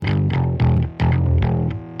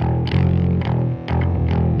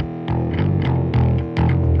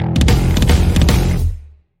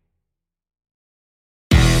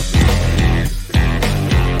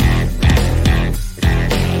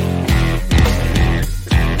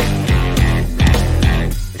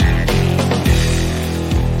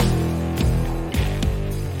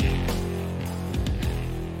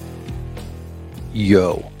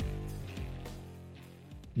Yo.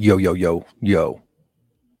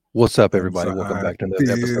 What's up, everybody? Welcome back to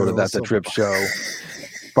another episode of That's a Trip Show.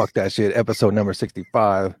 Fuck that shit. Episode number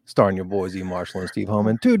 65, starring your boys E. Marshall and Steve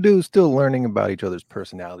Homan. Two dudes still learning about each other's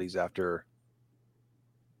personalities after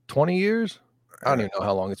 20 years? I don't even know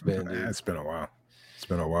how long it's been, dude. It's been a while. It's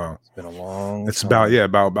been a while. It's been a long It's time.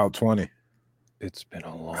 about 20. It's been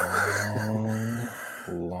a long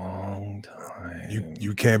time.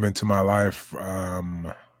 You came into my life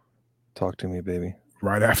Talk to me, baby.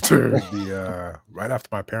 right after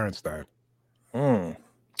my parents died. Mm.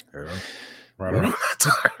 You know? Right around that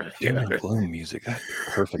time. Doom and gloom music. That's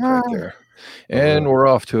perfect right there. And we're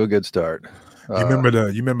off to a good start. You remember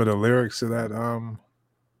the lyrics to that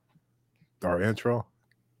our intro?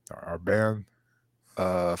 Our band?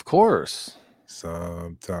 Of course.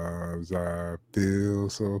 Sometimes I feel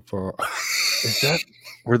so far.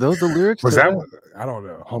 Were those the lyrics? Was that? I don't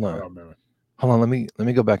know. Hold on. I don't remember. Hold on, let me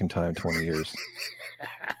go back in time 20 years.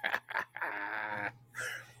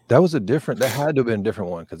 That had to have been a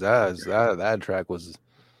different one, because that track was,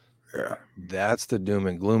 that's the doom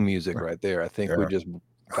and gloom music right there. I think we just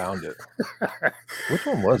found it. Which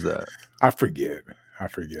one was that? I forget. I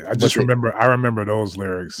remember those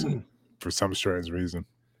lyrics for some strange reason.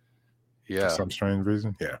 Yeah. For some strange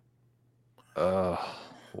reason. Yeah.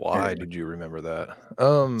 Why did you remember that?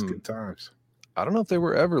 It's good times. I don't know if there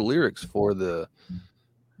were ever lyrics for the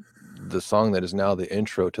song that is now the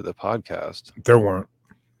intro to the podcast. There weren't.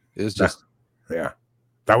 It's just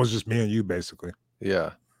that was just me and you, basically.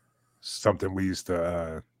 Yeah. Something we used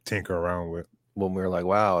to tinker around with when we were like,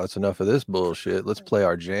 wow, that's enough of this bullshit. Let's play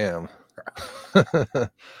our jam.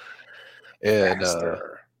 And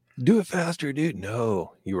do it faster, dude.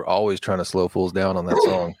 No, you were always trying to slow fools down on that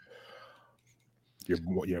song.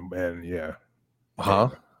 Yeah. Huh?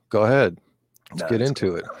 Go ahead. Let's get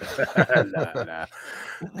into it. Nah.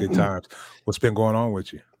 Good times. What's been going on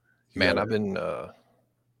with you? Man, I've been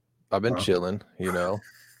chilling, you know.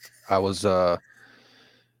 I was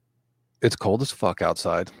it's cold as fuck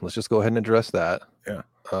outside. Let's just go ahead and address that. Yeah.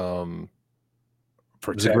 For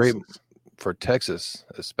Texas. For Texas,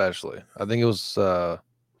 especially. I think it was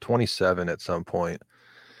 27 at some point.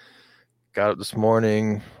 Got up this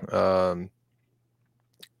morning,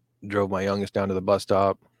 drove my youngest down to the bus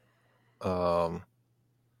stop.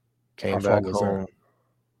 Came back home.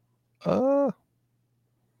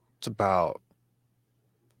 It's about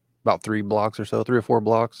 3 blocks or so, 3 or 4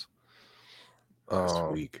 blocks.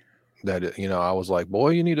 Last week. That, you know, I was like, boy,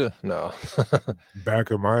 you need to no. Back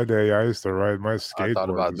in my day, I used to ride my skateboard. I thought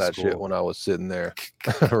about that shit when I was sitting there.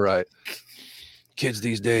 Right. Kids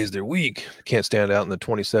these days, they're weak. Can't stand out in the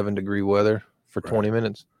 27-degree weather for 20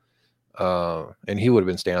 minutes. And he would have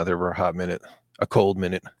been standing out there for a hot minute, a cold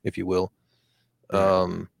minute, if you will.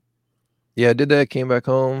 Did that, came back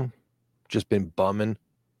home, just been bumming,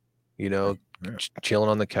 you know, chilling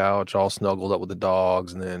on the couch, all snuggled up with the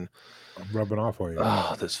dogs, and then I'm rubbing off on you.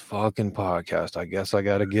 Oh, this fucking podcast. I guess I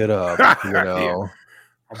gotta get up, you know.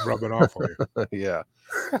 I'm rubbing off on you. Yeah.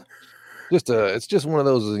 It's just one of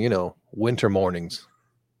those, you know, winter mornings.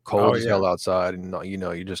 Cold as hell outside, and you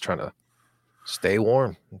know, you're just trying to stay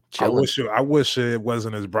warm. Chilling. I wish it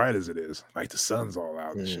wasn't as bright as it is. Like the sun's all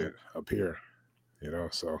out and shit up here. You know,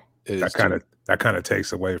 so that kind of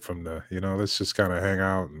takes away from the, you know, let's just kind of hang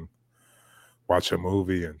out and watch a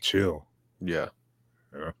movie and chill. Yeah.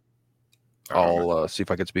 You know? I'll see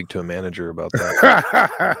if I can speak to a manager about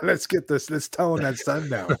that. Let's tone that sun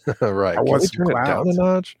down. Right. Can we turn it down a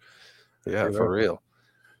notch? Yeah, for real.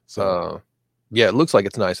 So it looks like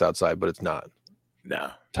it's nice outside, but it's not.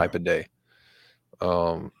 No. Type of day.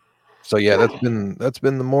 So yeah, that's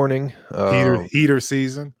been the morning. Heater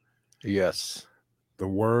season. Yes. The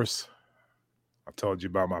worst. I told you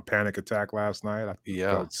about my panic attack last night. I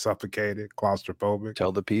felt suffocated, claustrophobic.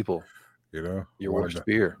 Tell the people. You know, your worst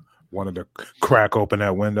fear. Wanted to crack open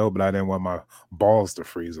that window, but I didn't want my balls to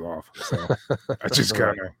freeze off. So I just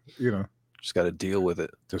kind of, you know, just got to deal with it.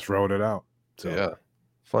 Just rolled it out. So yeah,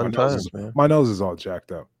 fun times, man. My nose is all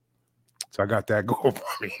jacked up, so I got that going for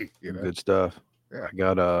me. You know, good stuff. Yeah,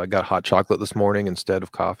 I got hot chocolate this morning instead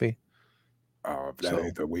of coffee. Oh, that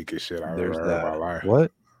ain't the weakest shit I've ever heard in my life.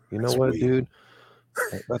 What? You know what, dude?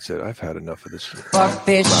 That's it. I've had enough of this shit. Fuck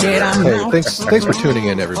this shit. Hey, thanks for tuning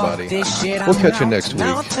in, everybody. We'll catch you next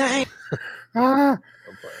week. Nah,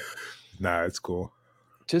 it's cool.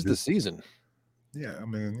 'Tis the season. Yeah, I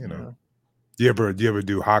mean, you know. Do you ever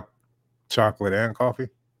do hot chocolate and coffee?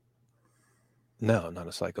 No, not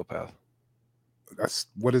a psychopath.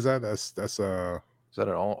 What is that? That's is that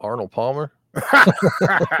an Arnold Palmer?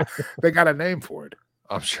 They got a name for it.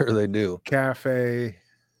 I'm sure they do. Cafe.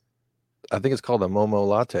 I think it's called a Momo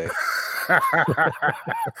latte.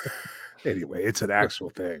 Anyway, it's an actual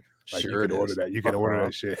thing. Like Sure, you can it order is. that. You can order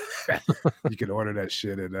that shit. You can order that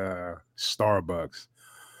shit at Starbucks,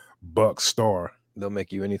 Buck Star. They'll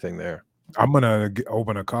make you anything there. I'm gonna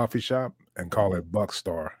open a coffee shop and call it Buck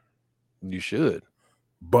Star. You should.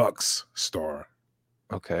 Bucks Star.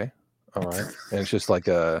 Okay. All right. And it's just like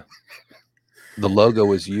the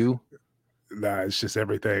logo is you. Nah, it's just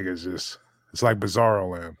everything is just. It's like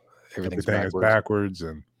Bizarro Land. Everything is backwards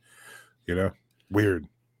and weird.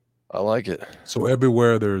 I like it. So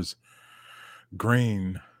everywhere there's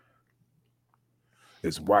green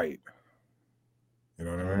is white. You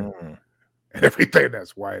know what I mean? And everything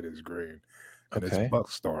that's white is green. And it's Buck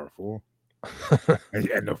Star, fool.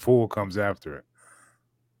 and the fool comes after it.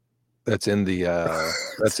 That's in the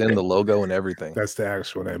logo and everything. That's the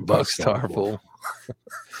actual name. Buck Star, fool.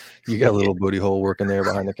 You got a little booty hole working there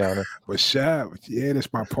behind the counter. What's up? Yeah,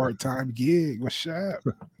 that's my part-time gig. What's up?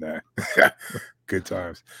 Nah. Good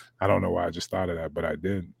times. I don't know why I just thought of that, but I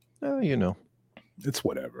did. It's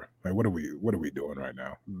whatever. Like, what are we doing right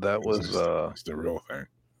now? That was it's the real thing.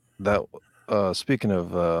 That speaking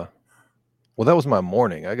of well, that was my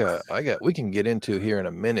morning. I got we can get into here in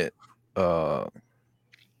a minute the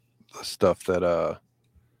stuff that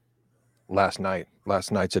last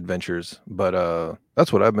night's adventures, but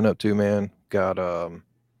that's what I've been up to, man. Got a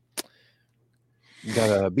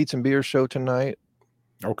Beats and Beers show tonight.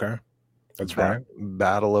 Okay, that's right.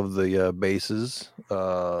 Battle of the Bases,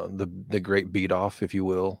 the great beat off, if you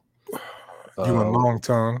will. You and Long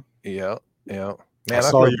Tongue. Yeah. Man, I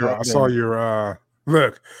saw your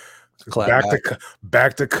look.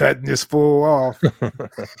 Back to cutting this fool off. You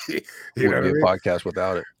know, be a podcast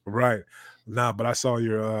without it, right? Nah, but I saw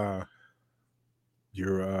your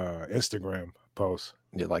Instagram post.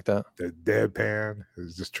 You like that? The deadpan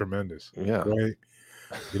is just tremendous. Yeah, great.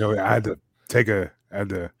 I had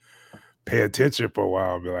to pay attention for a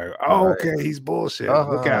while and be like, oh, right. Okay, he's bullshit.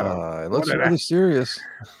 Look at him. It looks really serious.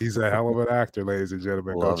 He's a hell of an actor, ladies and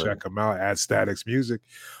gentlemen. Go check him out at Statics Music.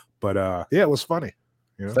 But yeah, it was funny.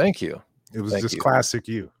 Thank you. It was just classic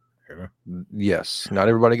you. Yes, not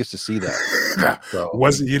everybody gets to see that. So.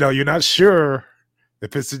 You're not sure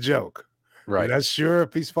if it's a joke. Right. You're not sure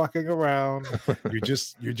if he's fucking around.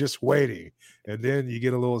 You're just waiting. And then you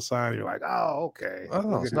get a little sign, you're like, oh, okay.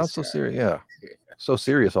 Oh, it's not so serious. Yeah. So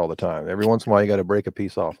serious all the time. Every once in a while you got to break a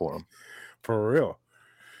piece off for him. For real.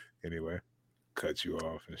 Anyway, cut you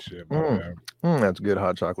off and shit. That's good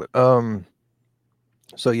hot chocolate.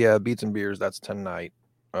 So yeah, Beats and Beers, that's tonight.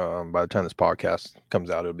 By the time this podcast comes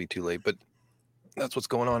out, it'll be too late. But that's what's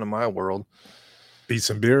going on in my world. Beats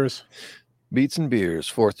and Beers? Beats and Beers,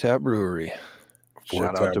 Fourth Tap Brewery.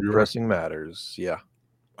 Shout out to Pressing Matters. Yeah.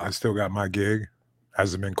 I still got my gig.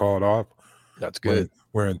 Hasn't been called off. That's good.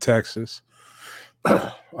 We're in Texas.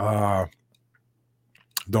 The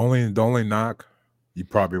only knock, you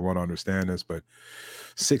probably won't understand this, but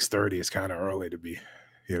 6:30 is kind of early to be,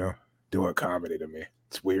 doing comedy to me.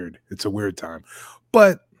 It's weird. It's a weird time.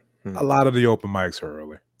 But a lot of the open mics are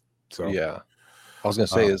early. So yeah. I was gonna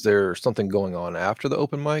say, is there something going on after the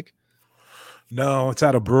open mic? No, it's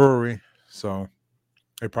at a brewery. So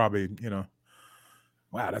they probably,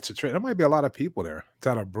 wow, that's a trip. There might be a lot of people there. It's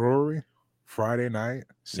at a brewery, Friday night,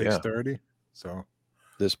 6:30. So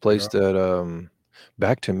this place that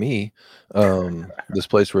back to me, this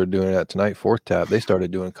place we're doing it at tonight, Fourth Tap, they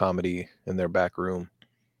started doing comedy in their back room.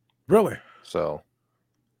 Really? So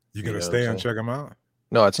you gonna stay and check them out?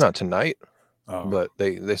 No, it's not tonight. But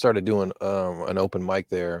they started doing an open mic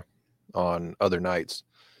there on other nights.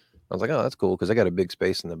 I was like, oh, that's cool, because they got a big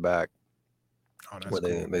space in the back where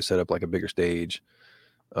they set up like a bigger stage.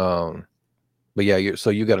 But yeah, so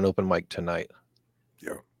you got an open mic tonight.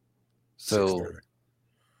 Yeah. So 6:30.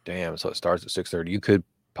 Damn, so it starts at 6:30. You could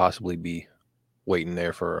possibly be waiting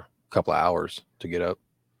there for a couple of hours to get up.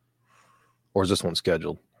 Or is this one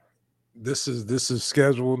scheduled? This is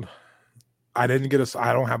scheduled. I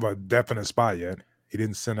don't have a definite spot yet. He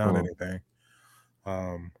didn't send out anything.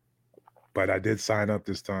 But I did sign up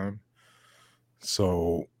this time.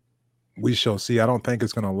 So we shall see. I don't think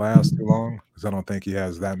it's going to last too long because I don't think he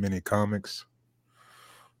has that many comics.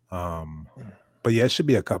 But yeah, it should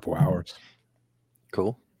be a couple hours.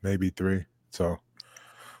 Cool. Maybe 3. So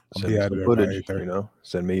I'll be out of footage,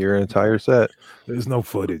 send me your entire set. There's no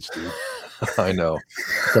footage, dude. I know.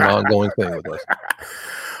 It's an ongoing thing with us.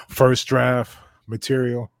 First draft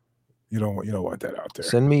material. You don't want that out there.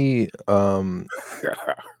 Send me a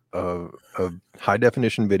high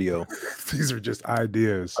definition video. These are just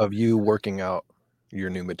ideas of you working out your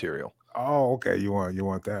new material. Oh, okay. You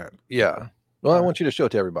want that? Yeah. Well, I want you to show it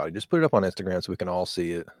to everybody. Just put it up on Instagram so we can all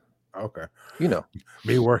see it. Okay. You know,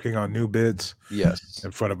 me working on new bits. Yes.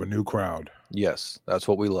 In front of a new crowd. Yes, that's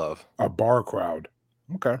what we love. A bar crowd.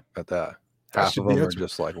 Okay. At that. Half of them are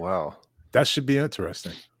just like, wow. That should be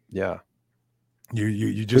interesting. Yeah. You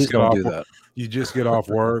Please just don't do that. You just get off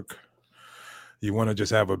work. You want to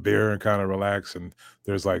just have a beer and kind of relax, and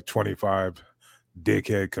there's like 25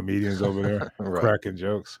 dickhead comedians over there Right. cracking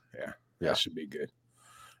jokes. Yeah, that should be good.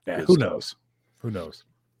 Yeah, who knows? Who knows?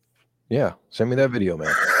 Yeah, send me that video,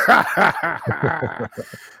 man.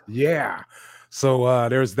 Yeah. So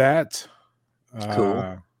there's that.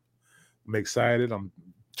 Cool. I'm excited. I'm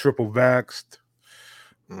triple vaxxed,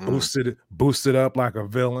 boosted up like a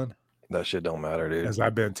villain. That shit don't matter, dude. As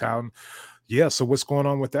I've been touting. Yeah. So what's going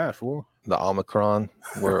on with that, fool? The Omicron.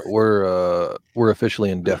 We're officially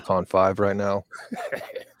in DEFCON 5 right now.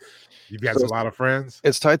 You got a lot of friends.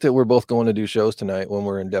 It's tight that we're both going to do shows tonight when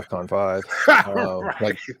we're in DEFCON 5.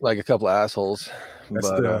 Right. like a couple of assholes.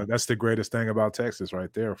 That's the greatest thing about Texas,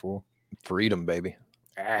 right there, fool. Freedom, baby.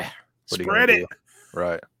 Spread it.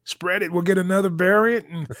 Right. Spread it. We'll get another variant,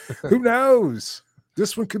 and who knows?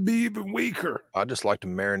 This one could be even weaker. I just like to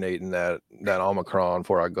marinate in that Omicron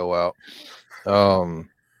before I go out.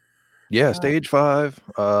 Yeah, stage 5.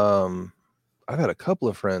 I've had a couple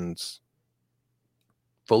of friends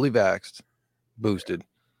fully vaxxed, boosted,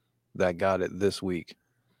 that got it this week.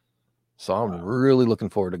 So I'm really looking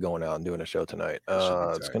forward to going out and doing a show tonight.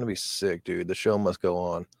 It's gonna be sick, dude. The show must go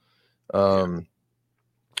on.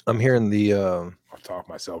 I'm hearing the I'll talk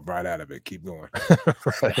myself right out of it. Keep going.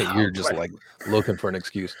 Right, you're just like looking for an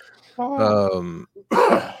excuse. What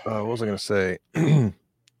was I gonna say?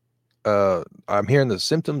 I'm hearing the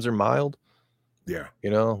symptoms are mild. Yeah. You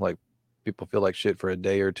know, like people feel like shit for a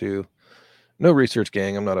day or two. No research,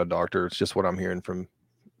 gang. I'm not a doctor. It's just what I'm hearing from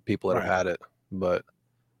people that have had it. But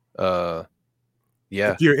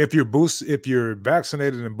yeah. If you're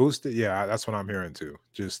vaccinated and boosted, yeah, that's what I'm hearing too.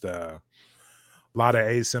 Just a lot of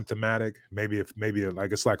asymptomatic. Maybe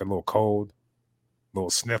like it's like a little cold, little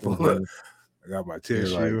sniffle. I got my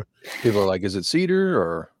tissue. Like, people are like, is it cedar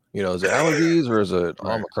or is it allergies or is it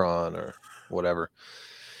Omicron or whatever?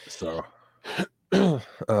 So that's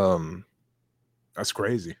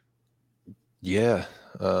crazy. Yeah.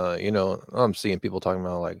 I'm seeing people talking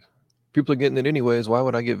about like people are getting it anyways. Why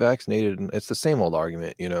would I get vaccinated? And it's the same old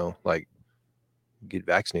argument, like get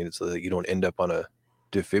vaccinated so that you don't end up on a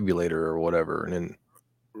defibrillator or whatever. And then,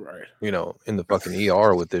 in the fucking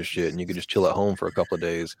ER with this shit and you could just chill at home for a couple of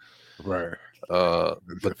days. Right. But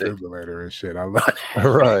defibrillator and shit. I love it.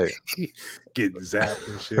 Right. Getting zapped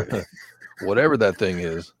and shit. Whatever that thing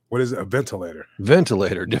is. What is it? A ventilator.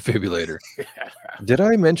 Defibrillator. Did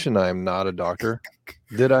I mention I'm not a doctor?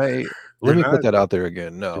 Did I? Let me put that out there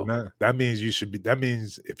again. No. That means you should be. That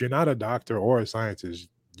means if you're not a doctor or a scientist,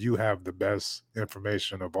 you have the best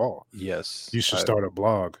information of all. Yes. You should start a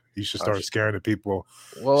blog. You should start scaring the people.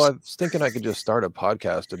 Well, I was thinking I could just start a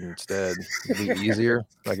podcast instead. It'd be easier.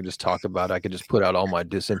 I could just talk about it. I could just put out all my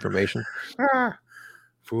disinformation.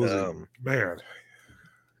 Man.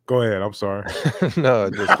 Go ahead. I'm sorry. No,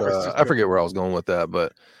 just I forget where I was going with that,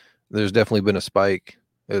 but there's definitely been a spike.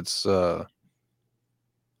 It's what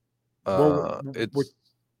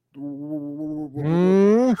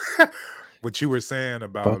you were saying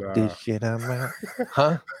about this shit I'm out.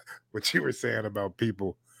 Huh? What you were saying about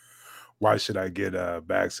people. Why should I get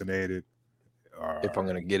vaccinated? If I'm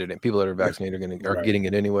gonna get it, and people that are vaccinated are getting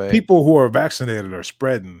it anyway. People who are vaccinated are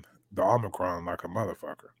spreading the Omicron like a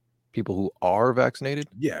motherfucker. People who are vaccinated?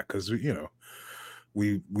 Yeah, because we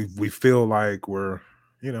feel like we're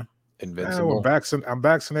invincible. I'm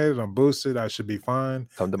vaccinated, I'm boosted, I should be fine.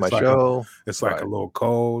 Come to my show. It's like a little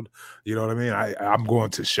cold. You know what I mean? I'm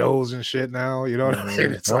going to shows and shit now. You know what I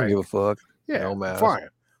mean? I don't give a fuck. Yeah, no mask. Fine.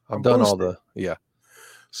 I've done boosted. All the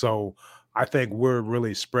So I think we're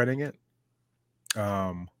really spreading it.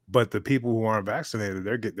 But the people who aren't vaccinated,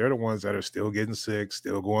 they're the ones that are still getting sick,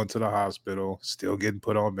 still going to the hospital, still getting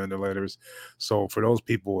put on ventilators. So for those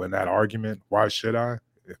people in that argument, why should I?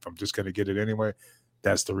 If I'm just going to get it anyway,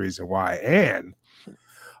 that's the reason why. And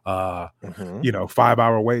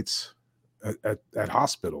 5-hour waits at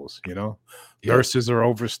hospitals. Nurses are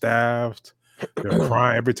overstaffed. They're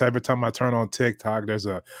crying every time I turn on TikTok. There's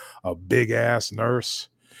a big ass nurse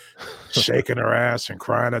shaking her ass and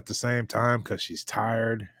crying at the same time because she's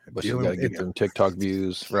tired. But she's got to get them TikTok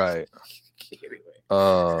views, right?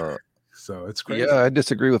 So it's crazy. Yeah, I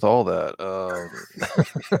disagree with all that.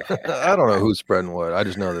 I don't know who's spreading what. I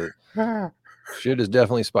just know that shit is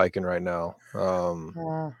definitely spiking right now.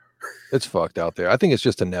 It's fucked out there. I think it's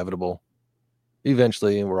just inevitable.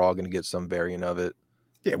 Eventually, we're all going to get some variant of it.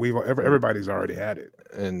 Yeah, everybody's already had it,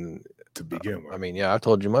 and to begin with. I mean, yeah, I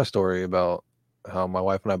told you my story about how my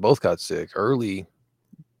wife and I both got sick early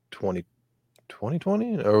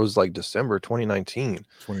 2020, or it was like December 2019.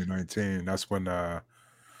 2019. That's when my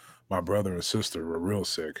brother and sister were real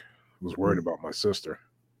sick. I was worried about my sister.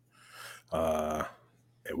 And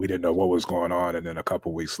we didn't know what was going on. And then a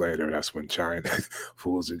couple weeks later, that's when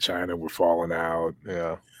fools in China were falling out.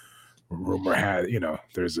 Yeah. Rumor had,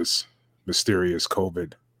 there's this mysterious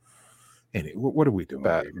COVID. And what are we doing?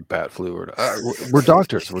 Bat flu. We're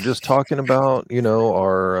doctors. We're just talking about,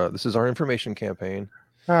 our, this is our information campaign.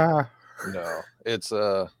 No, it's,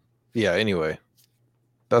 yeah, anyway,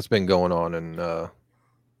 that's been going on in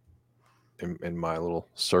my little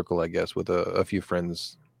circle, I guess, with a few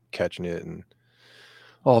friends catching it and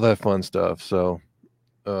all that fun stuff. So,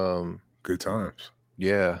 good times.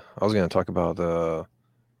 Yeah, I was going to talk about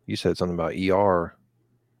you said something about ER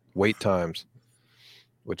wait times,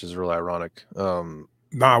 which is really ironic. No,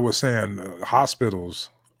 I was saying hospitals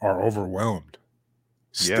are overwhelmed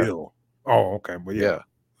still. Yeah. Oh, okay, but yeah.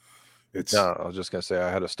 No, I was just going to say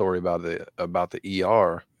I had a story about the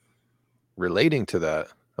ER relating to that.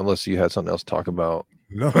 Unless you had something else to talk about.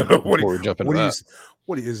 No.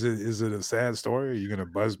 What is it? Is it a sad story? Are you gonna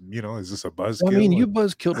buzz? Is this a buzz? Well, I mean, you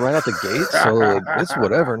buzz killed right out the gate, so it's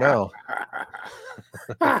whatever now.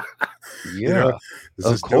 Yeah, is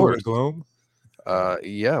this doom and gloom?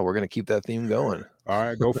 Yeah, we're gonna keep that theme going. All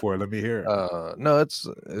right, go for it. Let me hear it. No, it's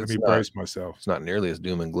let me brace myself. It's not nearly as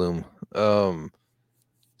doom and gloom.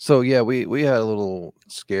 So yeah, we had a little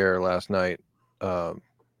scare last night.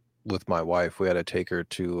 With my wife, we had to take her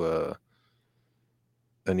to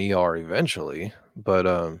an ER eventually,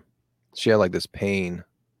 but she had like this pain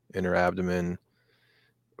in her abdomen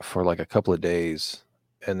for like a couple of days,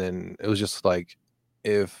 and then it was just like,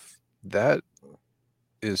 if that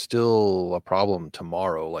is still a problem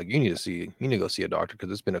tomorrow, like you need to go see a doctor,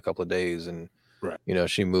 because it's been a couple of days, and right.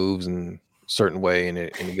 She moves in a certain way and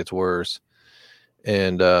it gets worse,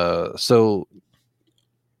 and so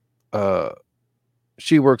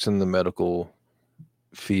she works in the medical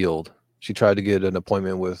field. She tried to get an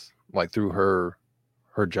appointment with, like, through her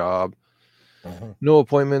job. No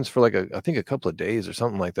appointments for like I think a couple of days or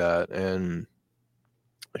something like that. And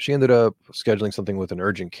she ended up scheduling something with an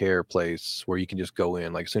urgent care place where you can just go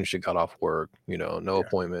in like as soon as she got off work, no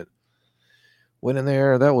appointment. Went in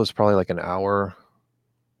there. That was probably like an hour,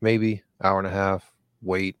 maybe hour and a half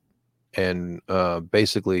wait. And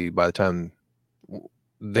basically by the time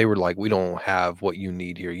they were like, we don't have what you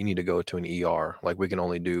need here. You need to go to an ER. Like, we can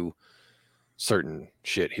only do certain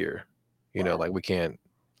shit here. Wow. Like, we can't,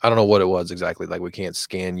 I don't know what it was exactly. Like, we can't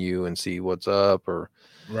scan you and see what's up, or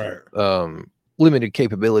limited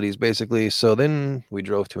capabilities, basically. So then we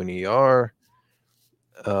drove to an ER.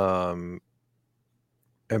 And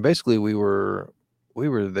basically we were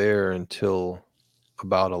there until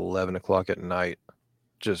about 11 o'clock at night.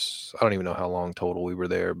 Just, I don't even know how long total we were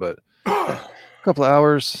there, but couple of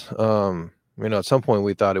hours. At some point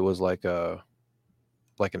we thought it was like an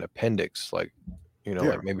appendix, like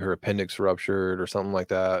like maybe her appendix ruptured or something like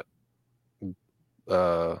that.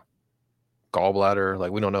 Gallbladder,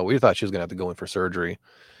 like, we don't know. We thought she was gonna have to go in for surgery.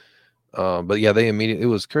 But yeah, it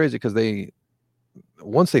was crazy because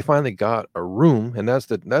once they finally got a room, and that's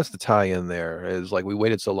the tie-in there, is like, we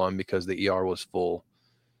waited so long because the ER was full.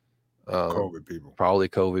 COVID people, probably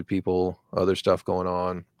COVID people, other stuff going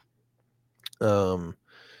on.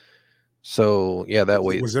 So yeah, that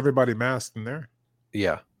way was everybody masked in there?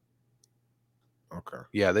 Yeah. Okay.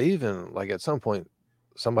 Yeah, they even, like, at some point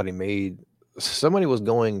somebody was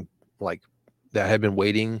going, like, that had been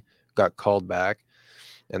waiting, got called back,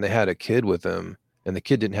 and they had a kid with them, and the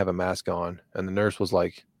kid didn't have a mask on, and the nurse was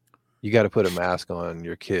like, you got to put a mask on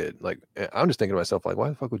your kid. Like, I'm just thinking to myself, like, why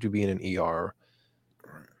the fuck would you be in an ER,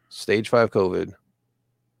 stage 5 COVID,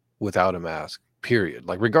 without a mask? Period.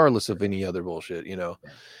 Like, regardless of any other bullshit,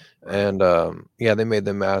 And yeah, they made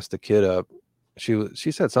them mask the kid up.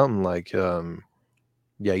 She said something like,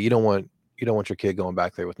 yeah, you don't want your kid going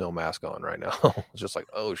back there with no mask on right now. It's just like,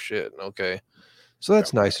 oh shit, okay. So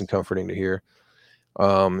that's nice and comforting to hear.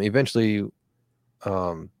 Eventually,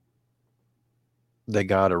 they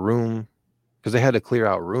got a room, because they had to clear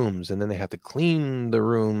out rooms, and then they had to clean the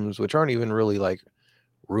rooms, which aren't even really like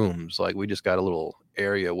rooms. Like, we just got a little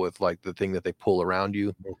area with, like, the thing that they pull around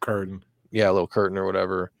you, little curtain. Yeah, a little curtain or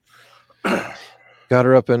whatever. Got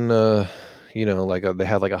her up in like they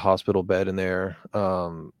had like a hospital bed in there.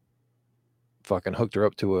 Fucking hooked her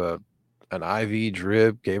up to an IV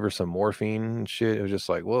drip, gave her some morphine and shit. It was just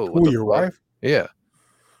like, whoa. Who, your wife? Yeah.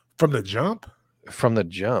 From the jump? From the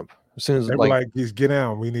jump. As soon as they were like, "He's get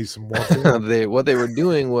out. We need some morphine." What they were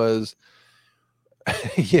doing was,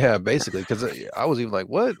 Yeah, basically, because I was even like,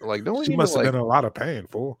 what? Like, don't we She need to must have like? been in a lot of pain,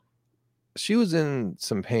 fool. She was in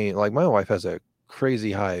some pain. Like my wife has a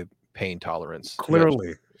crazy high pain tolerance.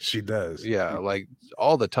 Clearly, she does. Yeah, like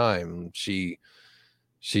all the time she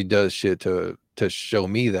does shit to show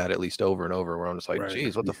me that, at least over and over, where I'm just like, Right.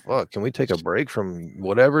 geez, what the fuck? Can we take a break from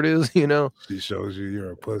whatever it is, you know? She shows you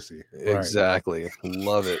you're a pussy. Right. Exactly.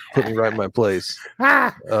 Love it. Put me right in my place.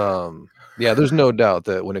 Ah! Yeah, there's no doubt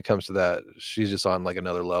that when it comes to that, she's just on like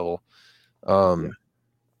another level. Yeah.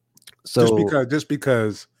 So just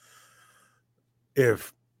because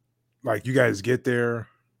if like you guys get there,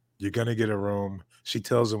 you're gonna get a room. She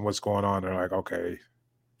tells them what's going on. They're like, okay,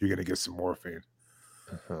 you're gonna get some morphine.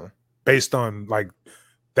 Based on like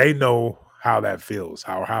they know how that feels,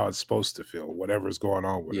 how it's supposed to feel, whatever's going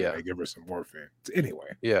on with her. They give her some morphine. Anyway,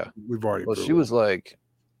 yeah, we've already. Well, she was like,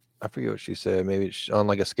 I forget what she said. Maybe on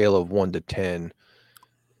like a scale of 1 to 10,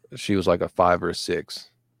 she was like a 5 or a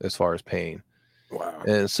 6 as far as pain. Wow.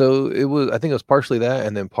 And so it was. I think it was partially that,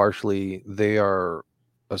 and then partially they are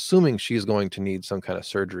assuming she's going to need some kind of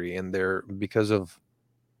surgery, and they're because of.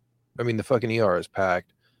 I mean, the fucking ER is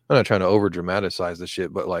packed. I'm not trying to over dramatize the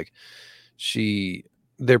shit, but like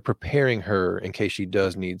they're preparing her in case she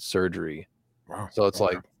does need surgery. Wow. So it's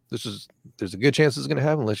like there's a good chance it's going to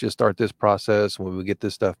happen. Let's just start this process. When we get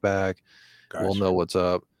this stuff back, we'll know what's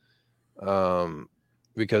up.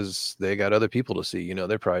 Because they got other people to see. You know,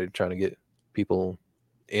 they're probably trying to get people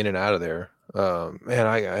in and out of there. Man,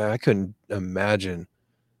 I couldn't imagine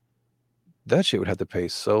that shit would have to pay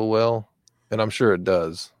so well, and I'm sure it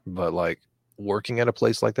does. But like working at a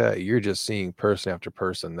place like that, you're just seeing person after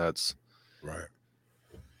person. That's right.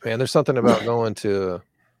 Man, there's something about going to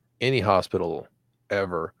any hospital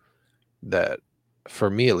ever that, for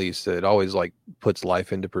me at least, it always like puts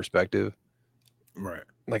life into perspective. Right.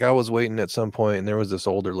 Like I was waiting at some point, and there was this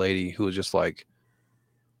older lady who was just like,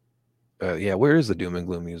 yeah, where is the doom and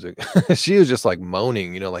gloom music? She was just like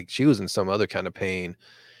moaning, you know, like she was in some other kind of pain.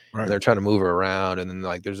 Right. And they're trying to move her around, and then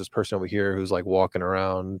like there's this person over here who's like walking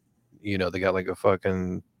around, you know, they got like a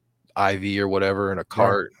fucking IV or whatever in a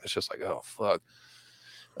cart. It's just like, oh fuck.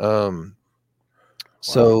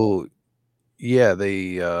 So yeah,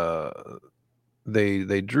 they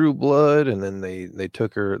drew blood, and then they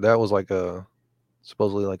took her. That was like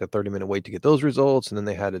supposedly like a 30-minute wait to get those results, and then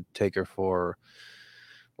they had to take her for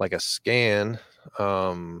like a scan.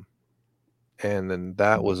 And then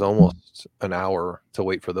that was almost an hour to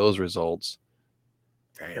wait for those results.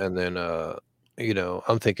 Damn. And then you know,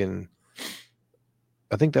 I'm thinking,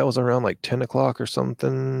 I think that was around like 10 o'clock or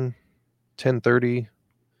something, 10:30,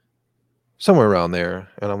 somewhere around there.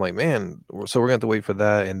 And I'm like, man, so we're gonna have to wait for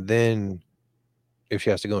that, and then if she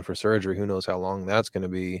has to go in for surgery, who knows how long that's going to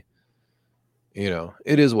be. You know,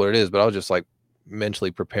 it is what it is. But I was just like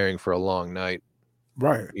mentally preparing for a long night,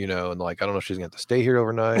 right? You know, and like I don't know if she's gonna have to stay here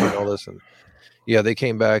overnight and all this. And yeah, they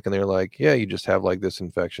came back and they're like, yeah, you just have like this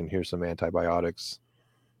infection. Here's some antibiotics.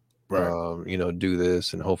 Right. You know, do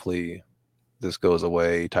this and hopefully this goes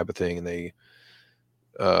away, type of thing. And they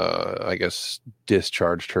I guess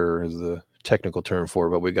discharged her is the technical term for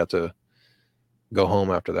it, but we got to go home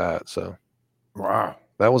after that. So wow,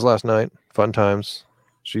 that was last night. Fun times.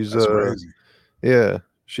 She's crazy. Yeah,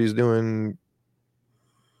 she's doing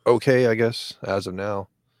okay, I guess, as of now.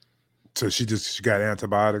 So she got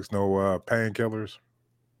antibiotics, no painkillers.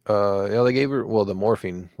 Yeah, they gave her, well, the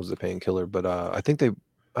morphine was the painkiller, but I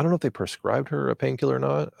don't know if they prescribed her a painkiller or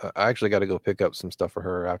not. I actually got to go pick up some stuff for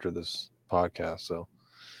her after this podcast. So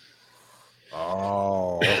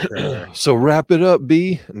oh, okay. So wrap it up,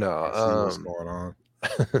 B. No, I see what's going on.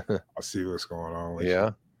 I see what's going on.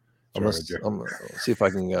 Yeah, I'm gonna see if I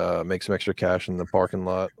can make some extra cash in the parking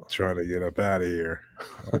lot. Trying to get up out of here.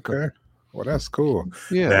 Okay, well that's cool.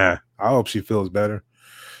 Yeah, I hope she feels better.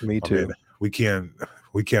 Me too. I mean,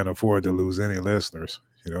 we can't afford to lose any listeners.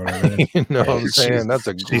 You know what I mean? You know what I'm saying? That's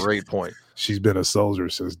a great point. She's been a soldier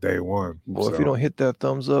since day one. Well, if you don't hit that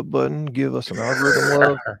thumbs up button, give us an algorithm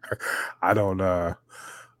love. I don't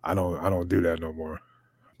do that no more.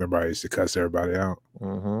 Remember, I used to cuss everybody out.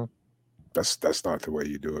 Mm-hmm. That's not the way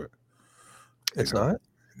you do it. It's not?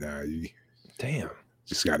 Nah, you damn.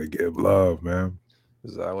 Just got to give love, man.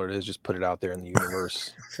 Is that what it is? Just put it out there in the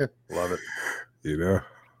universe. Love it. You know,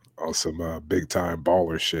 on some big time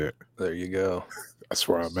baller shit. There you go. That's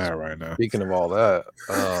where I'm at right now. Speaking of all that,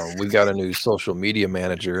 we got a new social media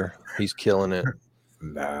manager. He's killing it.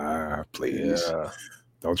 Nah, please. Yeah.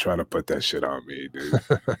 Don't try to put that shit on me, dude.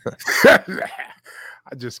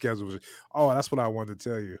 I just scheduled. Oh, that's what I wanted to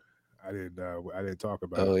tell you. I didn't talk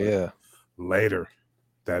about it. Oh, yeah. Later.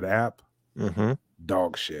 That app, mm-hmm.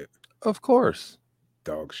 Dog shit. Of course.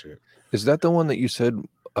 Dog shit. Is that the one that you said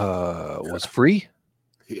was free?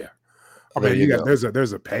 Yeah. I mean,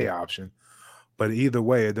 there's a pay option, but either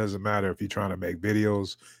way, it doesn't matter if you're trying to make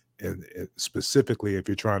videos, and specifically if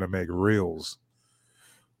you're trying to make reels,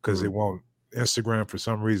 because it won't. Instagram for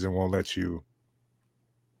some reason won't let you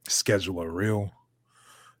schedule a reel.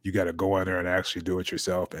 You got to go in there and actually do it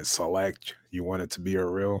yourself and select you want it to be a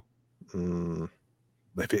reel.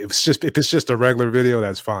 If it's just a regular video,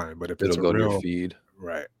 that's fine. But if it's a reel, to your feed,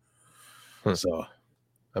 right? So,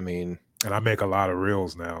 I mean, and I make a lot of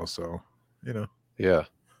reels now, so yeah,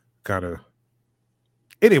 kind of.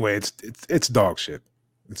 Anyway, it's dog shit.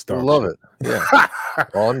 It's dog. Love it. Yeah.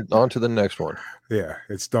 on to the next one. Yeah,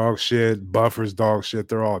 it's dog shit. Buffer's dog shit.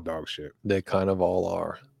 They're all dog shit. They kind of all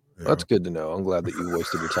are. Yeah. That's good to know. I'm glad that you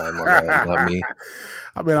wasted your time on that, not me.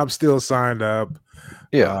 I mean, I'm still signed up.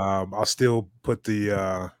 Yeah. I'll still put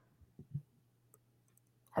the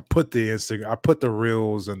I put the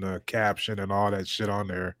reels and the caption and all that shit on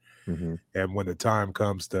there. And when the time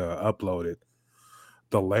comes to upload it,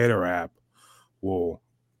 the Later app will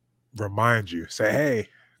remind you, say, hey,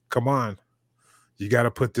 come on, you got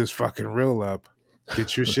to put this fucking reel up.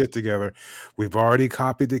 Get your shit together. We've already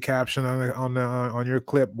copied the caption on your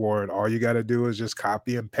clipboard. All you got to do is just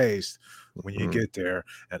copy and paste when you get there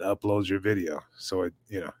and upload your video. So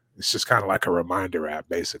it's just kind of like a reminder app,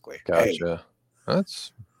 basically. Gotcha. Hey,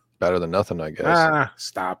 that's better than nothing, I guess.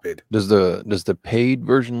 Stop it. Does the paid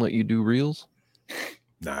version let you do reels?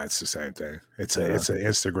 Nah, it's the same thing. It's an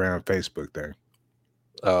Instagram, Facebook thing.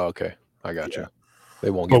 Oh, okay. I got you.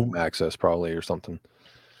 They won't give them access probably or something.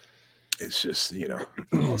 It's just,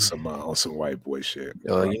 on some white boy shit.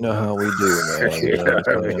 You know how we do, man.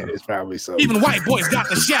 It's probably so. Even white boys got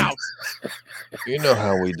the shout. You know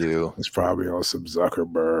how we do. It's probably on some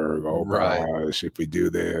Zuckerberg. Oh, gosh, if we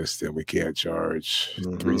do this, then we can't charge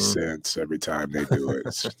 3 cents every time they do it.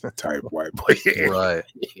 It's type white boy. Right.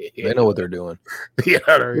 They know what they're doing. Yeah,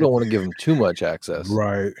 we don't want to give them too much access.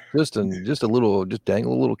 Right. Just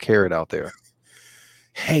dangle a little carrot out there.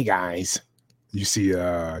 Hey, guys. You see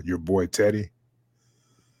your boy Teddy?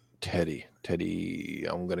 Teddy,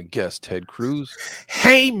 I'm gonna guess Ted Cruz.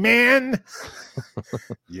 Hey, man.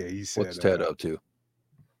 Yeah, he said. What's Ted up to? I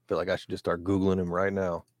feel like I should just start Googling him right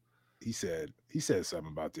now. He said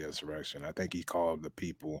something about the insurrection. I think he called the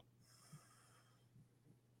people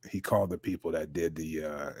that did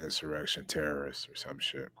the insurrection terrorists or some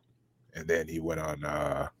shit. And then he went on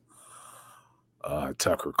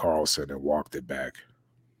Tucker Carlson and walked it back.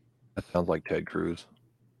 That sounds like Ted Cruz.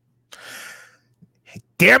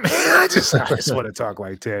 Damn it. I just want to talk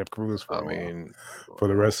like Ted Cruz for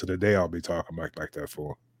the rest of the day. I'll be talking like that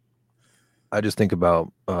fool. I just think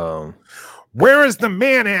about where is the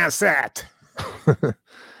man ass at?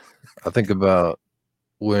 I think about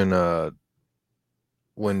when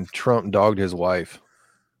Trump dogged his wife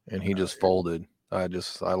and he just folded. I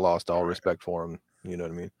lost all respect for him. You know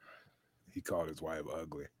what I mean? He called his wife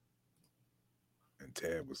ugly. And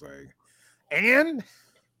Ted was like, and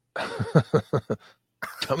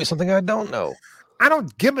tell me something I don't know. I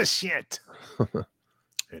don't give a shit.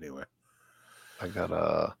 Anyway, I got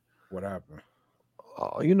what happened?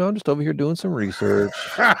 Just over here doing some research.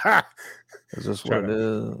 Is this what it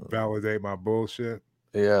is? Validate my bullshit.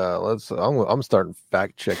 Yeah, I'm starting to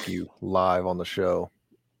fact check you live on the show.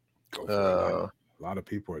 A lot of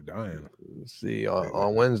people are dying. Let's see,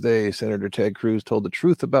 on Wednesday, Senator Ted Cruz told the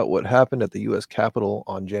truth about what happened at the U.S. Capitol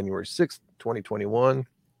on January 6th, 2021,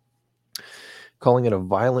 calling it a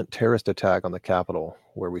violent terrorist attack on the Capitol,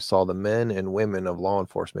 where we saw the men and women of law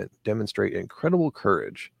enforcement demonstrate incredible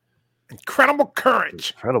courage. Incredible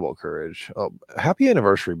courage. Oh, happy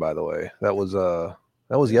anniversary, by the way. That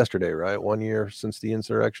was yesterday, right? 1 year since the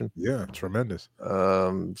insurrection. Yeah, tremendous.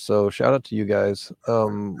 So shout out to you guys.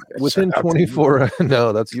 Within 24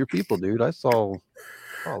 no, that's your people, dude. I saw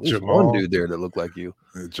at least one dude there that looked like you.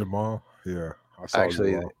 Jamal, yeah.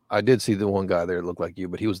 Actually, I did see the one guy there that looked like you,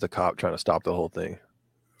 but he was the cop trying to stop the whole thing.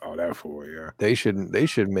 Oh, that fool, yeah. They should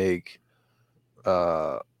make it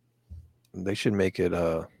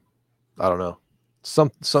I don't know.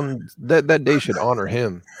 Some that day should honor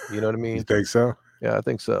him. You know what I mean? You think so? Yeah, I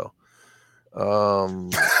think so.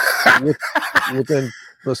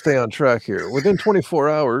 Let's stay on track here. Within 24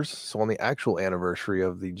 hours, so on the actual anniversary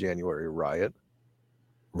of the January riot,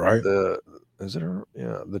 right? The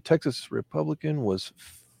Texas Republican was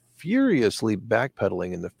furiously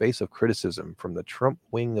backpedaling in the face of criticism from the Trump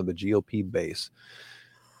wing of the GOP base.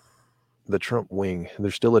 The Trump wing.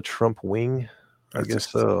 There's still a Trump wing. I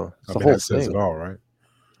guess so. It's the whole that says thing. It all, right?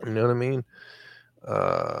 You know what I mean?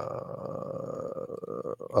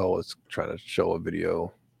 It's trying to show a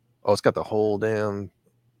video. Oh, it's got the whole damn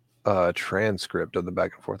transcript of the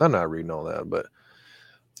back and forth. I'm not reading all that, but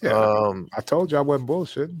yeah, I told you I wasn't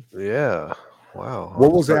bullshitting. Yeah. Wow.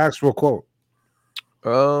 What was the actual quote?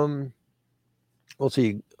 Let's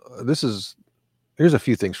see. Here's a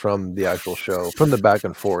few things from the actual show, from the back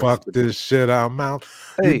and forth. Fuck this shit, I'm out.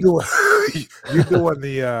 Hey. You doing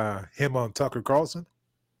the him on Tucker Carlson?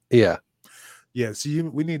 Yeah. Yeah. See,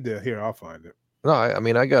 we need to hear. I'll find it. No, I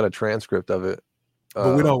mean I got a transcript of it.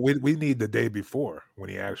 But we don't. We need the day before when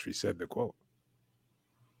he actually said the quote.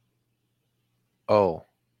 Oh,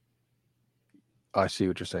 I see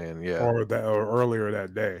what you're saying. Yeah. Or earlier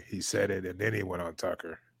that day he said it, and then he went on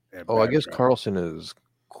Tucker. I guess Carlson is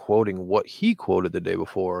quoting what he quoted the day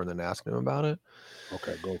before, and then asking him about it.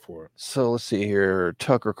 Okay, go for it. So let's see here,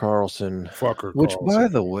 Tucker Carlson. Fucker. Which, by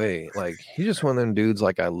the way, like he's just one of them dudes.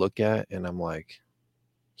 Like I look at, and I'm like,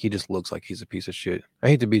 he just looks like he's a piece of shit. I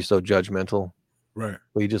hate to be so judgmental. Right.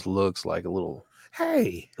 But he just looks like a little.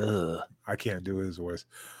 Hey. I can't do his voice.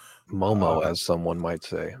 Momo, as someone might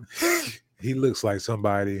say. He looks like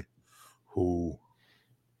somebody who.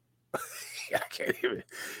 I can't even.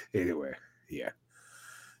 Anyway, yeah.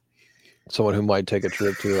 Someone who might take a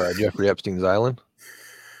trip to Jeffrey Epstein's island.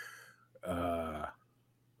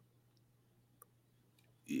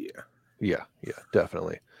 Yeah,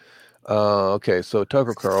 definitely. Okay, so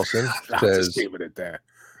Tucker Carlson says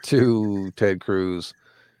to Ted Cruz,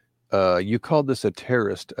 you called this a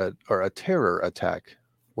terrorist or a terror attack,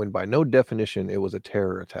 when by no definition it was a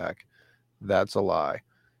terror attack. That's a lie.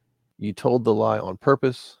 You told the lie on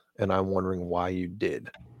purpose, and I'm wondering why you did.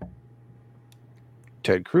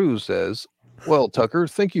 Ted Cruz says, well, Tucker,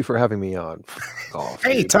 thank you for having me on.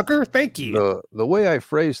 Hey, dude. Tucker, thank you. The way I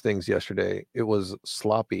phrased things yesterday, it was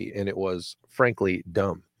sloppy, and it was, frankly,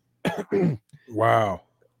 dumb. Wow.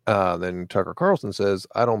 Then Tucker Carlson says,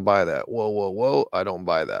 I don't buy that. Whoa. I don't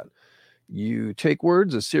buy that. You take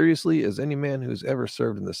words as seriously as any man who's ever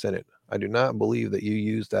served in the Senate. I do not believe that you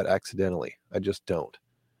used that accidentally. I just don't.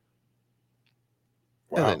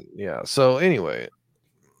 Wow. And then, so anyway,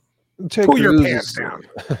 pull your pants down.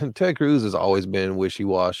 Ted Cruz has always been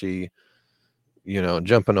wishy-washy,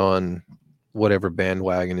 jumping on whatever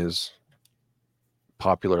bandwagon is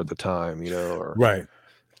popular at the time, or right.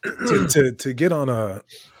 to get on a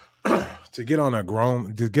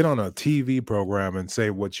TV program and say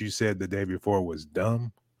what you said the day before was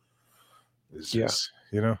dumb. It's just,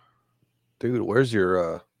 dude, where's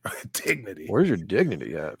your dignity? Where's your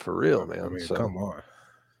dignity at, for real, man? I mean, come on.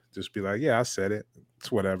 Just be like, yeah, I said it.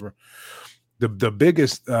 It's whatever. The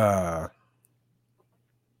biggest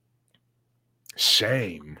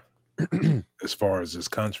shame as far as this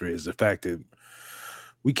country is the fact that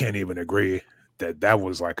we can't even agree that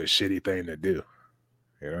was like a shitty thing to do.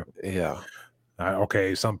 Yeah.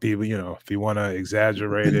 Okay, some people, if you want to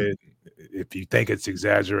exaggerate it, if you think it's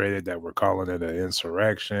exaggerated that we're calling it an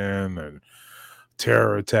insurrection and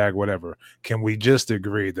terror attack, whatever, can we just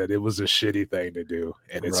agree that it was a shitty thing to do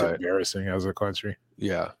and it's embarrassing as a country?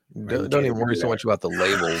 Yeah. Don't even worry so much about the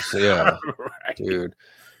labels. Yeah. Right. Dude,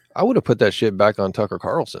 I would have put that shit back on Tucker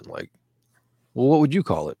Carlson. Like, well, what would you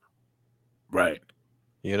call it? Right.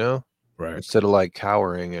 Right. Instead of like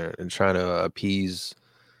cowering and trying to appease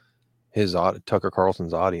his Tucker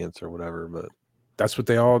Carlson's audience or whatever. But that's what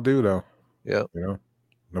they all do, though. Yeah.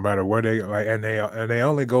 No matter where they like, and they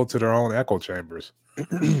only go to their own echo chambers.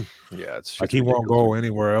 Yeah, it's like he won't go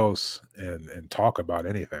anywhere else and talk about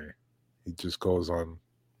anything. He just goes on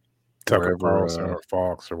Tucker Carlson or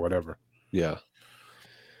Fox or whatever. Yeah.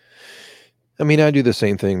 I mean, I do the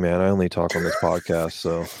same thing, man. I only talk on this podcast,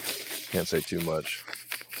 so can't say too much.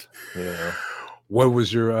 What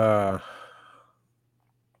was your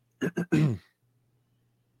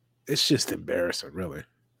it's just embarrassing, really.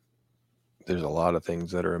 There's a lot of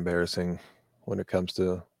things that are embarrassing when it comes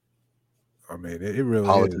to, I mean, it really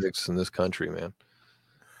politics in this country, man.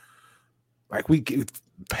 Like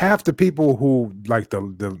half the people who like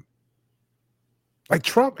the like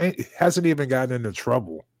Trump hasn't even gotten into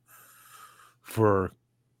trouble for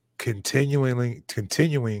continuing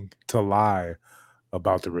to lie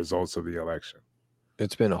about the results of the election.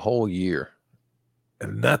 It's been a whole year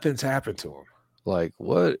and nothing's happened to him. Like,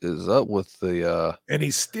 what is up with the and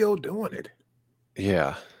he's still doing it.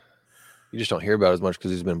 Yeah. You just don't hear about it as much because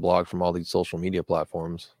he's been blocked from all these social media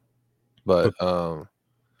platforms. But damn,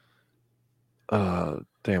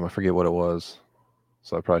 I forget what it was.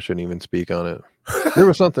 So I probably shouldn't even speak on it. There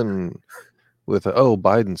was something with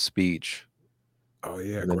Biden's speech. Oh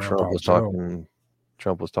yeah. And then Trump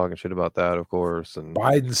was talking shit about that, of course. And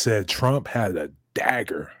Biden said Trump had a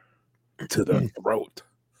dagger to the throat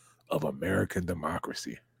of American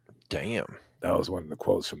democracy. Damn. That was one of the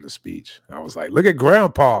quotes from the speech. I was like, look at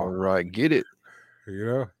Grandpa. All right, get it. You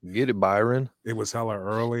know? Get it, Byron. It was hella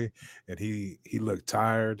early, and he looked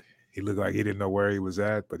tired. He looked like he didn't know where he was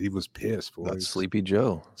at, but he was pissed. That's Sleepy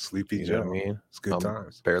Joe. Sleepy Joe. Know what I mean? It's good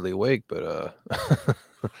times. Barely awake, but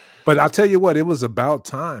But I'll tell you what, it was about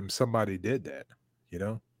time somebody did that, you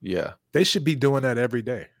know? Yeah. They should be doing that every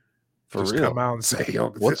day. For Just real. come out and say, yo,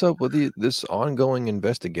 what's up with this ongoing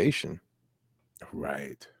investigation?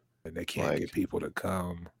 Right. And they can't get people to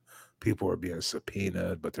come. People are being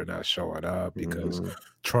subpoenaed, but they're not showing up because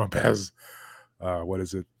Trump has, what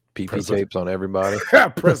is it? PP tapes on everybody.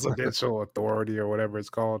 Presidential authority or whatever it's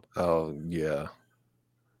called. Oh, yeah.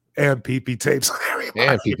 And PP tapes on everybody.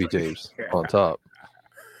 And PP tapes on top.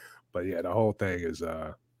 But yeah, the whole thing is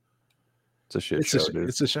it's a shit show, dude.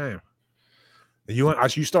 It's a shame. And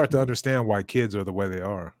you start to understand why kids are the way they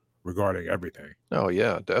are regarding everything. Oh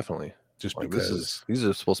yeah, definitely. Just like because these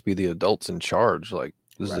are supposed to be the adults in charge. Like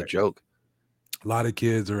this is a joke. A lot of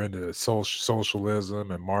kids are into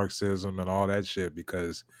socialism and Marxism and all that shit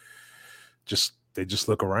because they just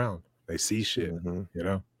look around. They see shit, you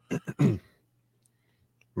know.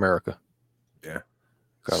 America. Yeah.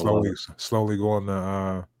 Slowly going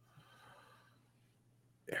to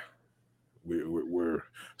we're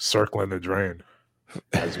circling the drain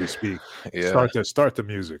as we speak. Yeah. Start the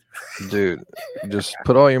music. Dude, just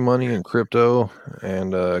put all your money in crypto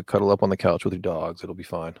and cuddle up on the couch with your dogs. It'll be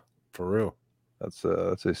fine. For real. That's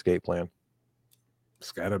the escape plan.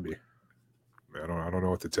 It's gotta be. I don't know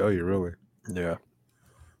what to tell you, really. Yeah.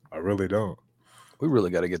 I really don't. We really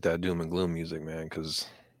got to get that doom and gloom music, man, because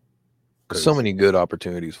there's so many good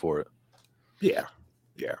opportunities for it. Yeah.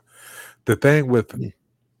 Yeah. The thing with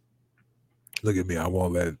look at me, I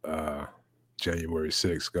won't let January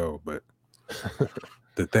 6th go, but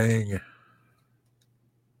the thing,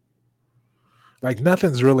 like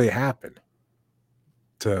nothing's really happened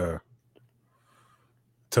to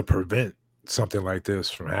prevent something like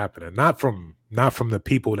this from happening. Not from the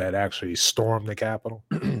people that actually stormed the Capitol,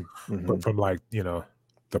 but from like, you know,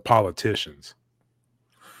 the politicians.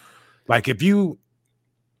 Like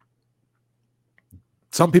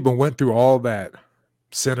some people went through all that,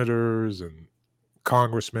 senators and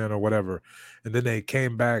congressmen or whatever, and then they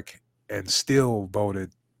came back and still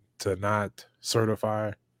voted to not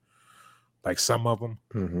certify, like some of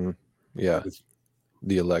them. Yeah,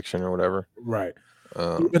 the election or whatever. Right.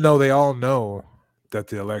 Even though they all know that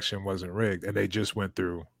the election wasn't rigged and they just went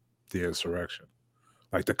through the insurrection.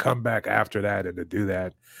 Like to come back after that and to do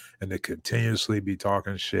that and to continuously be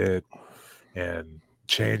talking shit and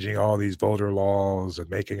changing all these voter laws and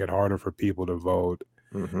making it harder for people to vote.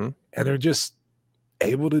 And they're just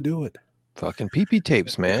able to do it. Fucking PP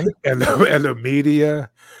tapes, man. and the media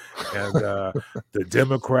and the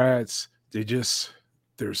Democrats,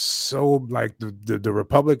 they're so like the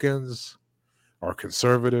Republicans are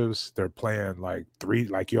conservatives. They're playing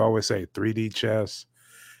like you always say, 3D chess.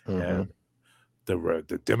 And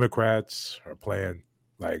the Democrats are playing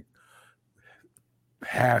like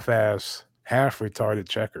half retarded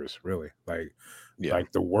checkers, really. Like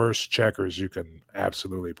the worst checkers you can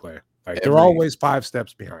absolutely play. Like they're always 5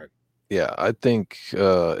 steps behind. Yeah, I think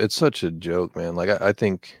it's such a joke, man. Like I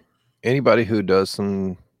think anybody who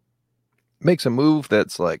makes a move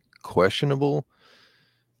that's like questionable,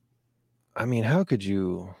 I mean, how could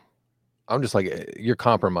you? I'm just like, you're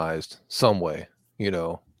compromised some way, you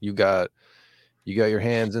know. You got your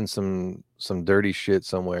hands in some dirty shit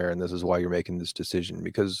somewhere, and this is why you're making this decision.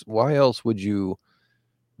 Because why else would you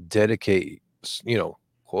dedicate, you know,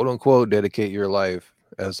 quote unquote, dedicate your life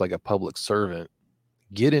as like a public servant,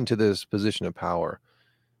 get into this position of power,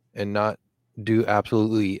 and not do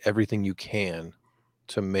absolutely everything you can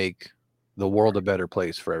to make the world a better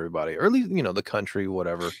place for everybody, or at least, you know, the country,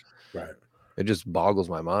 whatever. Right. It just boggles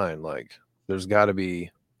my mind. Like there's some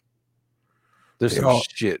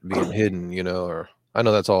shit being hidden, you know, or I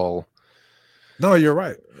know that's all. No, you're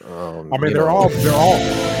right. I mean, they're all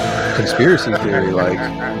conspiracy theory, like,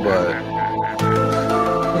 but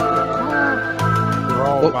they're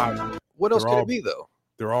all what else could it be though?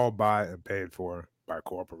 They're all bought and paid for by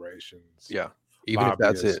corporations. Yeah. Even if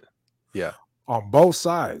that's it. Yeah. On both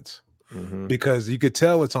sides. Because you could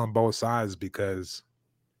tell it's on both sides because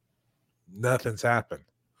nothing's happened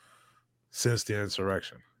since the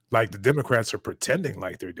insurrection. Like the Democrats are pretending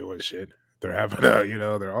like they're doing shit. They're having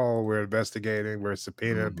we're investigating, we're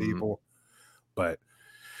subpoenaing people, but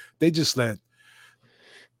they just let,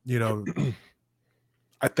 you know,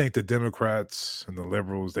 I think the Democrats and the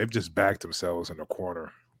liberals, they've just backed themselves in a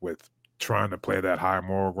corner with trying to play that high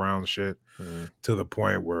moral ground shit to the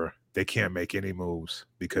point where they can't make any moves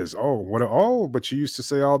because but you used to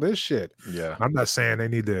say all this shit. Yeah. I'm not saying they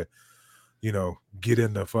need to, get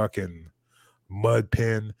in the fucking mud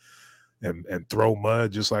pen and throw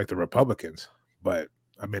mud just like the Republicans. But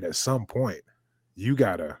I mean, at some point, you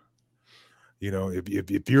gotta,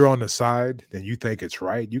 if you're on the side and you think it's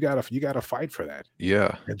right, you gotta fight for that.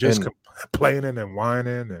 Yeah. And just complaining and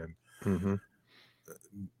whining and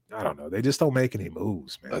I don't know. They just don't make any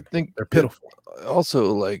moves, man. I think they're pitiful.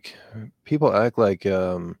 Also, like, people act like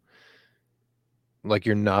you're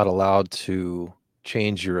not allowed to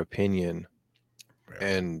change your opinion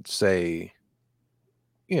and say,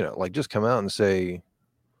 like, just come out and say,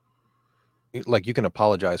 like, you can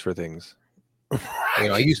apologize for things.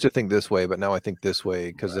 I used to think this way, but now I think this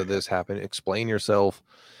way because of this happened. Explain yourself.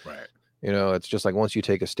 Right. It's just like once you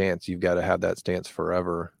take a stance, you've got to have that stance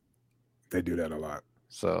forever. They do that a lot.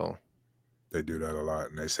 So they do that a lot,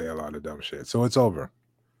 and they say a lot of dumb shit. So it's over.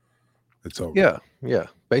 It's over. Yeah.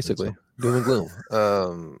 Basically, doom and gloom.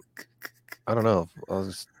 I don't know. I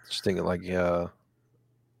was just thinking, like,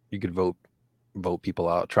 you could vote people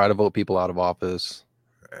out. Try to vote people out of office.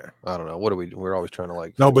 I don't know. What are we? We're always trying to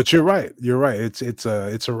like. No, but you're right. You're right. It's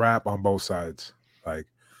a wrap on both sides. Like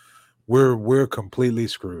we're completely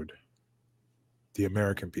screwed. The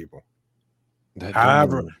American people.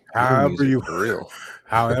 However you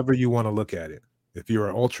want to look at it. If you're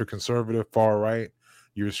an ultra conservative, far right,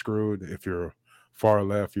 you're screwed. If you're far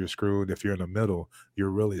left, you're screwed. If you're in the middle, you're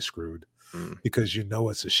really screwed because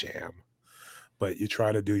it's a sham. But you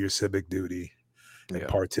try to do your civic duty and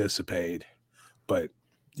participate, but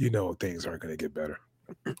things aren't going to get better.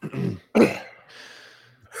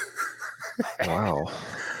 Wow.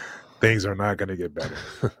 Things are not going to get better.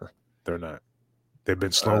 They're not. They've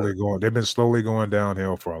been slowly going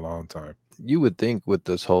downhill for a long time. You would think with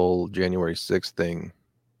this whole January 6th thing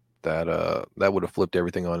that that would have flipped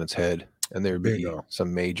everything on its head and there would be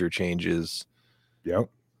some major changes. Yep.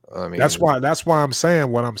 I mean, that's why I'm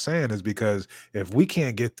saying what I'm saying is because if we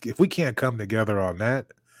can't come together on that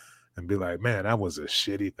and be like, man, that was a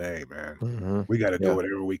shitty thing, man. We got to do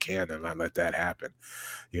whatever we can and not let that happen.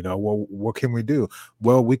 Well, what can we do?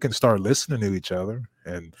 Well, we can start listening to each other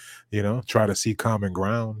and, try to see common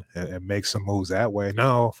ground and make some moves that way.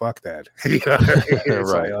 No, fuck that. Right.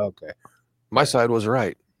 Like, okay. My side was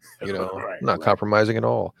right. Not compromising at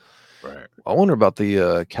all. Right. I wonder about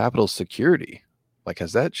the Capitol security. Like,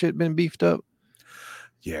 has that shit been beefed up?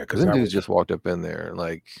 Yeah. Because then dudes just walked up in there.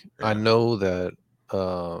 Like, I know that,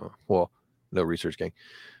 no research gang.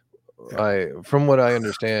 From what I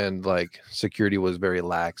understand, like, security was very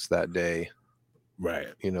lax that day. Right.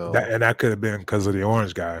 And that could have been because of the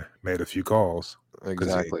orange guy made a few calls.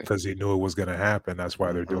 Exactly. Because he knew it was going to happen. That's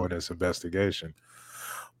why they're doing this investigation.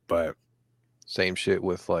 But same shit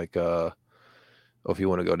with like, if you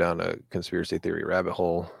want to go down a conspiracy theory rabbit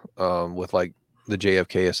hole, with like the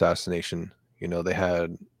JFK assassination, they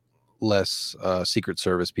had less Secret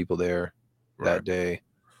Service people there that day.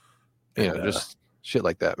 Just shit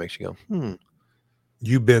like that makes you go,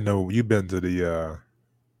 You've been to the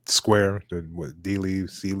square, the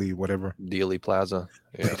Dealey, whatever. Dealey Plaza.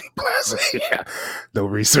 Yeah. Dealey Plaza. Yeah. No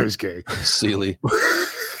research gang. Sealy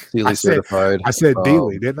certified. I said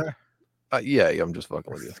Dealey, didn't I? Yeah, I'm just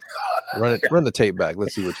fucking with you. Run the tape back.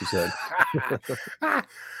 Let's see what you said.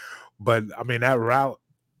 But I mean that route.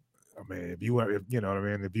 I mean, if you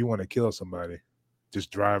want to kill somebody, just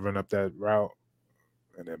driving up that route,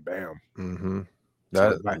 and then bam.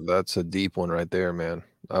 That's a deep one right there, man.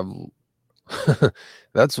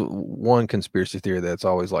 That's one conspiracy theory that's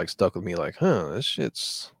always like stuck with me. Like, this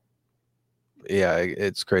shit's. Yeah,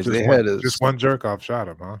 it's crazy. Just one jerk off shot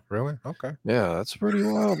him, huh? Really? Okay. Yeah, that's pretty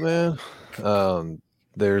wild, man.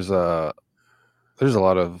 There's a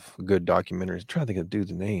lot of good documentaries. I'm trying to think of the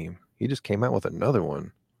dude's name. He just came out with another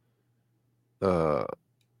one.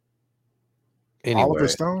 Anyway,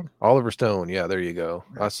 Oliver Stone. Yeah, there you go.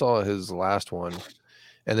 I saw his last one,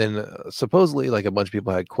 and then supposedly like a bunch of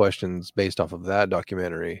people had questions based off of that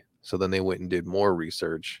documentary. So then they went and did more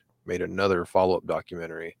research, made another follow-up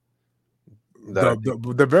documentary.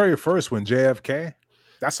 The very first one, JFK,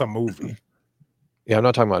 that's a movie. Yeah, I'm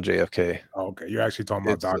not talking about JFK. Oh, okay, you're actually talking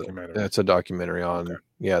about documentary. It's a documentary on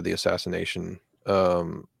the assassination.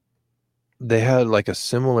 They had like a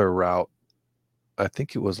similar route. I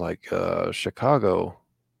think it was like Chicago.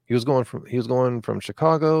 He was going from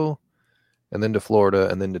Chicago and then to Florida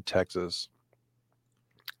and then to Texas.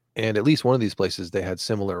 And at least one of these places they had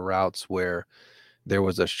similar routes where there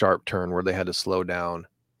was a sharp turn where they had to slow down.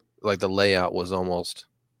 Like the layout was almost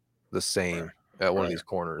the same at one of these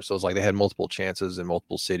corners. So it's like they had multiple chances in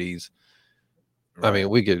multiple cities. I mean,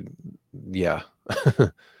 we could,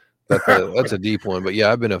 That's a deep one, but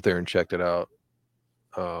yeah, I've been up there and checked it out.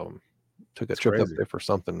 Took a trip up there for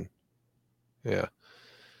something. Yeah,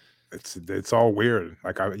 it's all weird.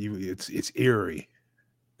 Like it's eerie.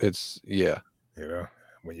 It's yeah. You know,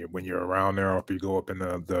 when you're around there, or if you go up in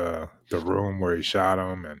the room where he shot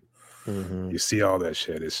him, and you see all that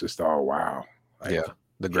shit, it's just wow. Like, yeah,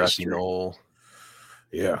 the grassy knoll.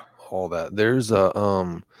 Yeah, all that. There's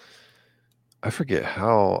a I forget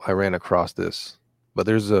how I ran across this, but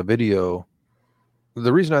there's a video.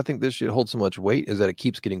 The reason I think this shit holds so much weight is that it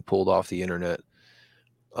keeps getting pulled off the internet.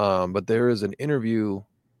 But there is an interview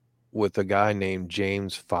with a guy named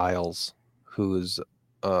James Files, who is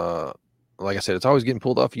like I said, it's always getting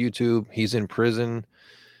pulled off YouTube. He's in prison.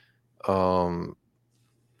 And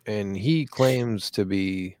he claims to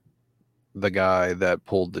be the guy that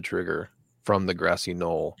pulled the trigger from the grassy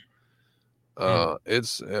knoll.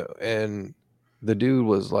 It's and the dude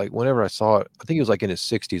was like, whenever I saw it, I think he was like in his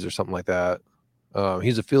 60s or something like that.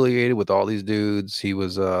 He's affiliated with all these dudes. He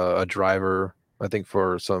was a driver, I think,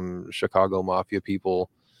 for some Chicago mafia people.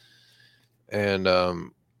 And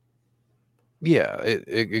yeah,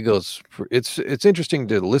 it goes. It's interesting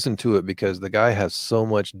to listen to it because the guy has so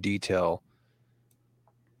much detail.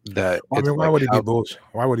 That I mean, why would he be bullshit?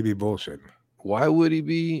 Why would he be bullshitting? Why would he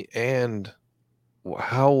be? And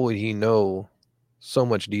how would he know so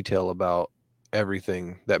much detail about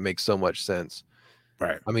everything that makes so much sense?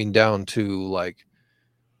 Right. I mean, down to like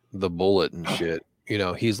the bullet and shit. You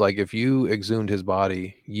know, he's like, if you exhumed his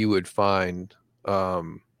body, you would find,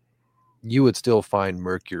 you would still find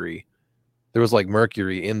mercury. There was like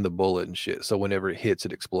mercury in the bullet and shit. So whenever it hits,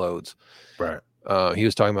 it explodes. Right. He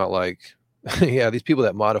was talking about like, yeah, these people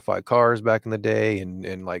that modify cars back in the day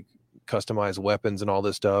and like customize weapons and all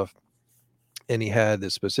this stuff. And he had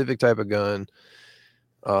this specific type of gun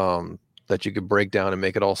that you could break down and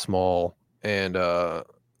make it all small. And the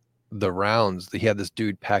rounds, he had this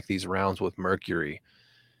dude pack these rounds with mercury.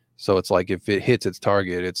 So it's like if it hits its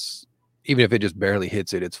target, it's even if it just barely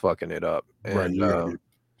hits it, it's fucking it up. And right,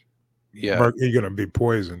 you're gonna be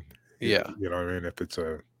poisoned. Yeah, you know what I mean. If it's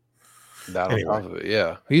a that anyway. On top of it,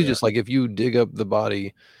 yeah. He's just like, if you dig up the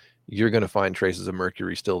body, you're gonna find traces of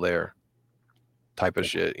mercury still there, type of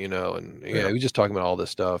shit, you know. And yeah, he was just talking about all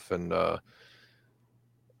this stuff, and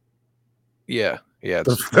yeah,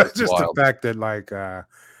 it's just wild. The fact that like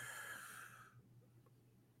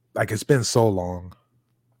it's been so long.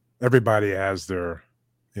 Everybody has their,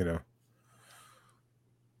 you know,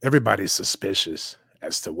 everybody's suspicious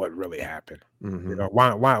as to what really happened. You know,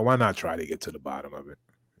 why not try to get to the bottom of it?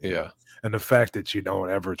 Yeah. And the fact that you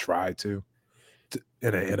don't ever try to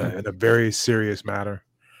in a very serious matter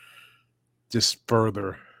just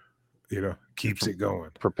further, you know, keeps it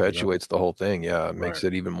going. Perpetuates the whole thing. Yeah. It makes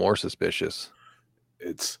it even more suspicious.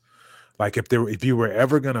 It's like if you were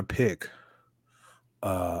ever gonna pick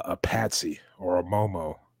a Patsy or a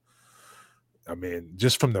Momo, I mean,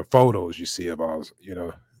 just from the photos you see of all, you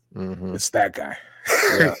know, it's that guy.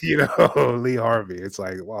 Yeah. You know, Lee Harvey. It's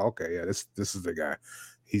like, well, okay, yeah, this is the guy.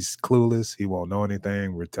 He's clueless. He won't know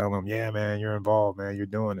anything. We're telling him, yeah, man, you're involved, man. You're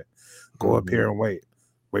doing it. Go up here and wait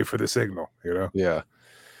for the signal. You know? Yeah,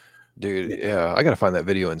 dude. Yeah, I gotta find that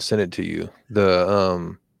video and send it to you.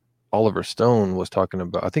 The Oliver Stone was talking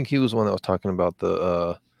about. I think he was one that was talking about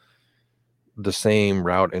the same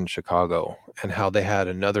route in Chicago and how they had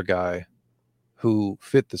another guy who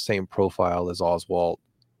fit the same profile as Oswald,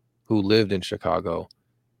 who lived in Chicago.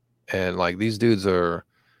 And like these dudes are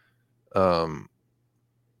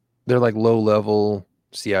they're like low-level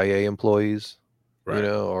CIA employees, you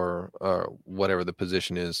know, or whatever the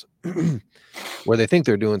position is, where they think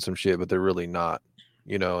they're doing some shit, but they're really not,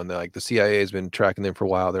 you know. And like the CIA has been tracking them for a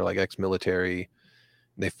while. They're like ex-military.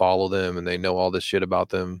 They follow them and they know all this shit about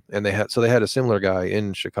them. And they had a similar guy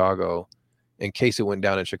in Chicago in case it went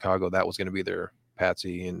down in Chicago. That was going to be their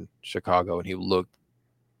patsy in Chicago. And he looked,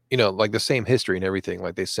 you know, like the same history and everything.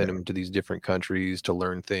 Like they sent him to these different countries to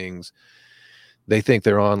learn things. They think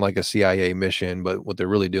they're on like a CIA mission, but what they're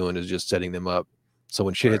really doing is just setting them up. So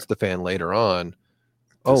when shit hits the fan later on,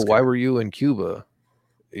 why were you in Cuba?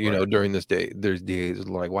 You know, during this day, there's days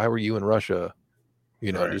like, why were you in Russia?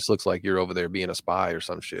 You know, it just looks like you're over there being a spy or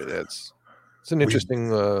some shit. It's an interesting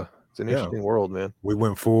world, man. We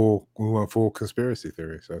went full conspiracy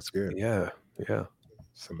theory, so that's good. Yeah.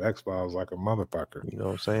 Some X-Files like a motherfucker. You know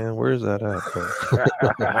what I'm saying? Where's that at?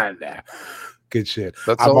 Good shit.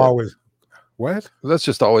 That's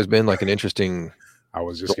just always been like an interesting. I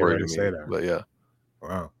was just going to say that, but yeah.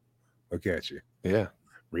 Wow, look at you. Yeah,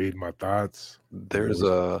 read my thoughts. There's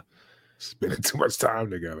spending too much time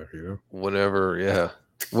together, you know.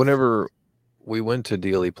 Whenever we went to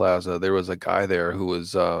Dealey Plaza, there was a guy there who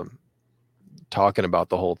was talking about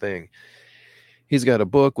the whole thing. He's got a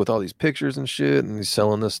book with all these pictures and shit, and he's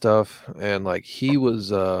selling this stuff. And like he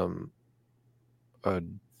was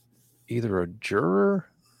either a juror.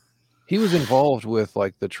 He was involved with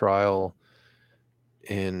like the trial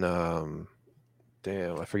in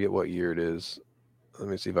damn, I forget what year it is. Let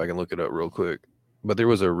me see if I can look it up real quick. But there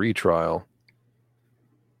was a retrial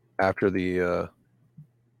after the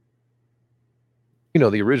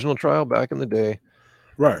the original trial back in the day.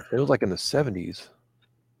 Right. It was like in the 70s.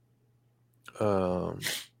 Damn.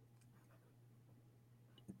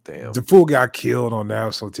 The fool got killed on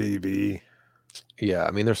national TV. Yeah,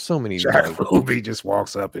 I mean, there's so many. Jack Ruby just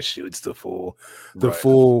walks up and shoots the fool. The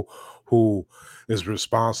fool who is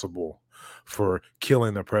responsible for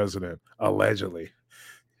killing the president, allegedly.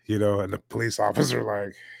 And the police officer,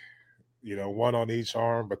 like, one on each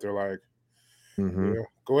arm, but they're like,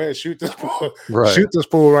 go ahead, shoot this fool. Right. Shoot this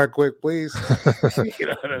fool right quick, please. You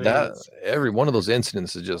know what I mean? Every one of those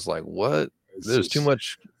incidents is just like, what? There's too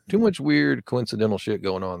much weird coincidental shit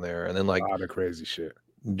going on there. And then like a lot of crazy shit.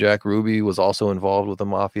 Jack Ruby was also involved with the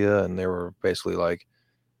mafia, and they were basically like,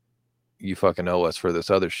 you fucking owe us for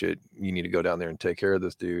this other shit. You need to go down there and take care of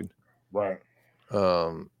this dude. Right.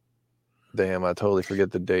 Damn, I totally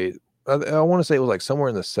forget the date. I want to say it was like somewhere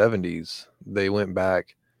in the 70s. They went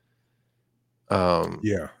back.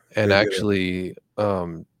 Yeah. And actually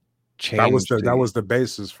changed. That was the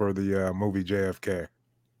basis for the movie JFK.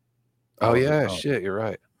 Oh yeah, shit, you're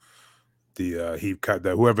right. He cut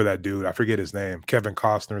whoever that dude, I forget his name, Kevin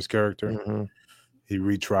Costner's character. He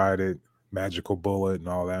retried it, Magical Bullet and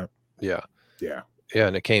all that. Yeah,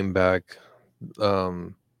 and it came back.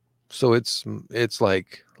 So it's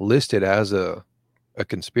like listed as a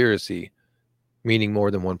conspiracy, meaning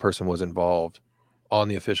more than one person was involved on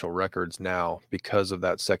the official records now because of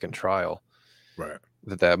that second trial, right?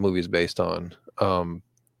 That movie is based on.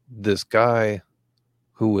 This guy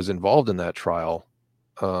who was involved in that trial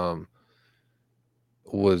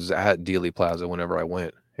was at Dealey Plaza whenever I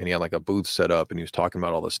went, and he had like a booth set up and he was talking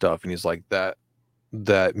about all this stuff, and he's like, that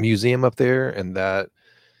museum up there and that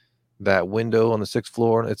window on the 6th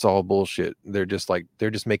floor, it's all bullshit. They're just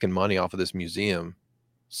making money off of this museum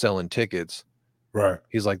selling tickets. Right.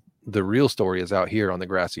 He's like, the real story is out here on the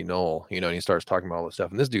grassy knoll, and he starts talking about all this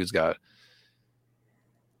stuff, and this dude's got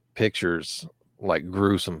pictures, like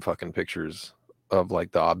gruesome fucking pictures of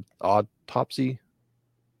like the autopsy,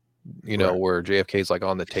 where JFK's like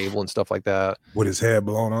on the table and stuff like that with his head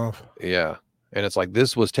blown off. Yeah. And it's like,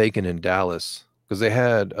 this was taken in Dallas because they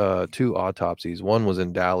had 2 autopsies. One was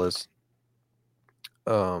in Dallas.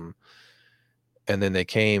 And then they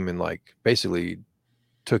came and like basically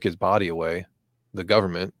took his body away, the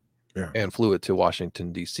government, and flew it to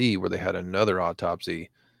Washington, D.C., where they had another autopsy.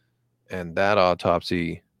 And that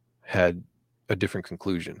autopsy had a different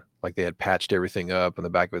conclusion. Like they had patched everything up in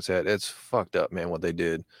the back of his head. It's fucked up, man, what they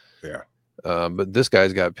did. Yeah. But this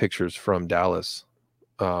guy's got pictures from Dallas,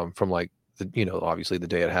 from like obviously the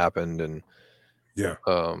day it happened, and it's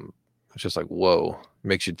just like, whoa,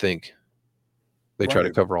 makes you think. They try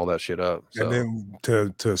to cover all that shit up. So. And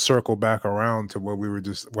then to circle back around to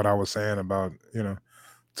what I was saying about,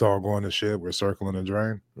 it's all going to shit. We're circling the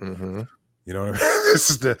drain. Mm-hmm. You know what I mean?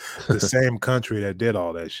 This is the same country that did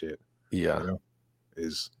all that shit. Yeah.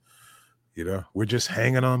 We're just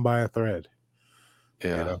hanging on by a thread.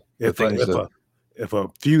 Yeah. If a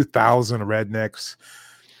few thousand rednecks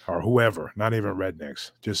or whoever, not even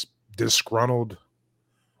rednecks, just disgruntled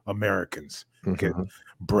Americans can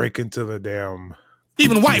break into the damn.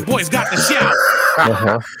 Even white boys got the shout.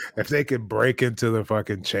 If they could break into the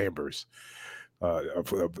fucking chambers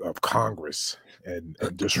of Congress and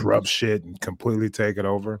disrupt shit and completely take it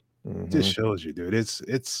over, it just shows you, dude. It's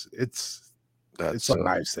a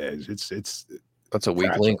knife's edge. That's a weak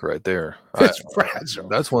fragile. link right there. It's fragile.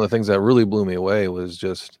 That's one of the things that really blew me away was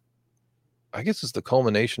just, I guess it's the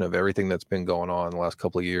culmination of everything that's been going on in the last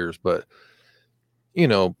couple of years. But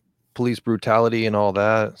police brutality and all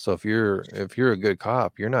that. So if you're a good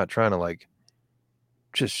cop, you're not trying to like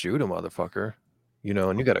just shoot a motherfucker,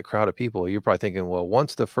 and you got a crowd of people. You're probably thinking, well,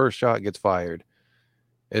 once the first shot gets fired,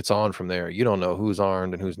 it's on from there. You don't know who's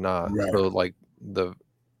armed and who's not. Right. So like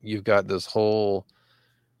you've got this whole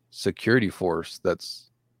security force that's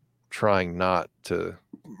trying not to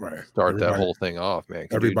start that whole thing off, man.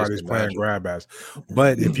 Everybody's playing grab ass.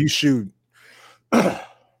 But if you shoot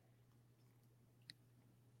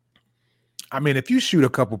if you shoot a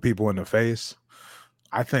couple people in the face,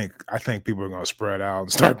 I think people are gonna spread out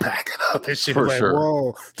and start backing up and shit. For like, sure.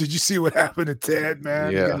 Whoa, did you see what happened to Ted,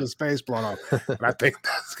 man? Yeah. Getting his face blown off. And I think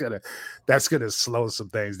that's gonna slow some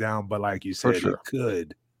things down. But like you said, sure. it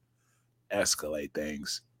could escalate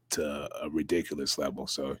things to a ridiculous level.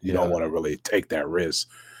 So you don't want to really take that risk.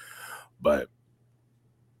 But,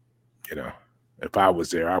 you know, if I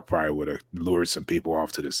was there, I probably would have lured some people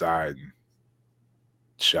off to the side and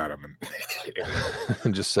shot them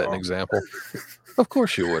and just set an example. Of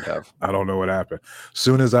course you would have. I don't know what happened.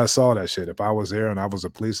 Soon as I saw that shit, if I was there and I was a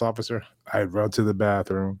police officer, I'd run to the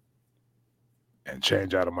bathroom and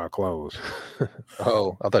change out of my clothes.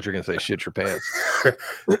 Oh, I thought you were going to say shit your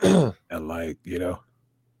pants. And like, you know,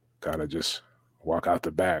 kind of just walk out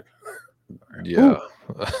the back. Yeah.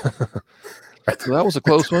 So that was a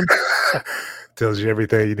close one. Tells you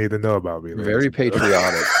everything you need to know about me. Very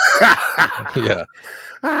patriotic. Yeah.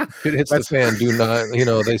 If it hits the fan, do not, you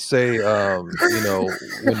know, they say, you know,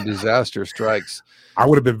 when disaster strikes. I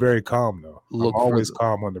would have been very calm, though. I'm always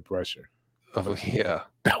calm under pressure. Oh, yeah.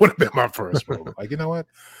 That would have been my first move. Like, you know what?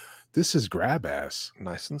 This is grab ass.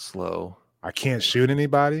 Nice and slow. I can't shoot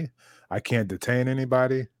anybody. I can't detain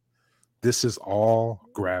anybody. This is all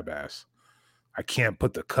grab ass. I can't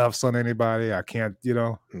put the cuffs on anybody. I can't, you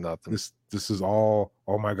know, nothing. This is all,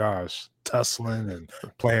 oh my gosh, tussling and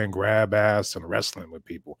playing grab ass and wrestling with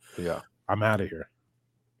people. Yeah. I'm out of here.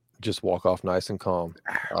 Just walk off nice and calm.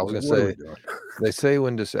 I was going to say, they say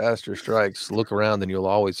when disaster strikes, look around and you'll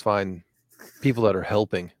always find people that are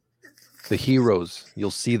helping. The heroes,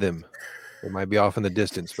 you'll see them. They might be off in the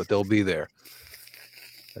distance, but they'll be there.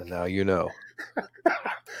 And now you know.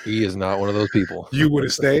 He is not one of those people. You would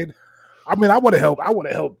have stayed? I mean, I would have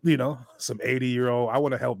helped, you know, some 80-year-old. I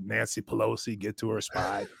would have helped Nancy Pelosi get to her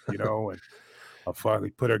spot, you know, and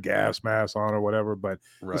finally put her gas mask on or whatever. But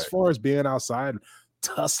as far as being outside,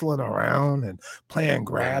 tussling around and playing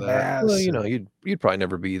grab ass. Well, you know, you'd probably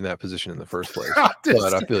never be in that position in the first place.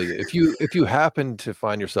 But I feel you. If you happen to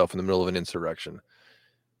find yourself in the middle of an insurrection.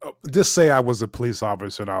 Just say I was a police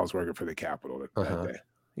officer and I was working for the Capitol that day.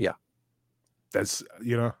 Yeah. That's,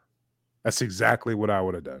 you know, that's exactly what I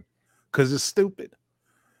would have done. Because it's stupid.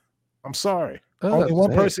 I'm sorry. Only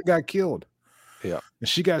one person got killed. Yeah. And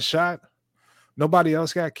she got shot. Nobody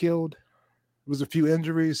else got killed. There was a few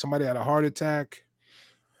injuries. Somebody had a heart attack.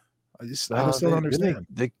 I just don't understand.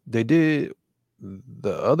 They did.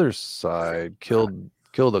 The other side killed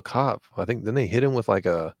a cop. I think then they hit him with like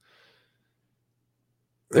a.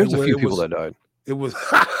 There's a few people that died. It was.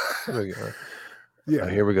 Yeah.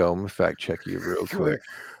 Here we go. I'm gonna fact check you real quick.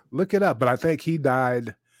 Look it up. But I think he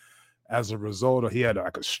died as a result of he had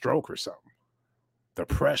like a stroke or something. The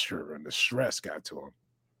pressure and the stress got to him.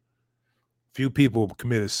 Few people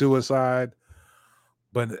committed suicide,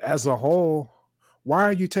 but as a whole, why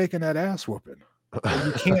are you taking that ass whooping?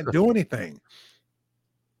 You can't do anything.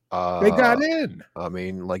 They got in. I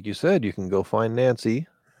mean, like you said, you can go find Nancy,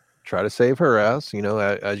 try to save her ass. You know,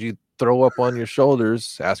 as you throw up on your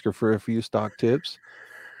shoulders, ask her for a few stock tips.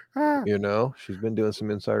 You know, she's been doing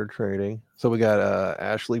some insider trading. So we got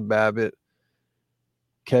Ashley Babbitt,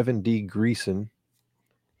 Kevin D. Greason.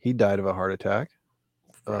 He died of a heart attack.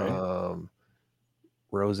 Right.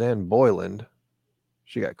 Roseanne Boyland,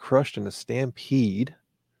 she got crushed in a stampede.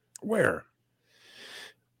 Where?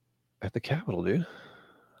 At the Capitol, dude.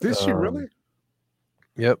 Did she really?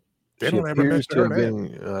 Yep. They don't ever mention her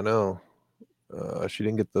name. I know. She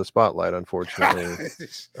didn't get the spotlight, unfortunately.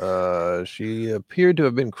 She appeared to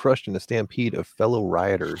have been crushed in a stampede of fellow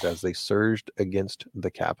rioters as they surged against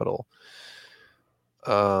the Capitol.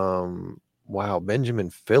 Wow. Benjamin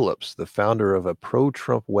Phillips, the founder of a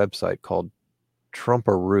pro-Trump website called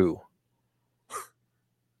Trumparoo,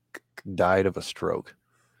 died of a stroke.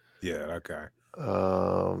 Yeah, that guy.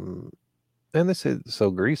 And they said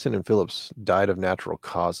so Greason and Phillips died of natural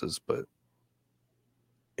causes, but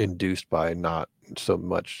induced by not so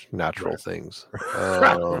much natural things.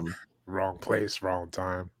 Wrong place, wrong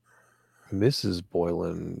time. Mrs.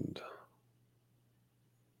 Boyland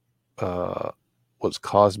was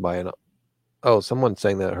caused by someone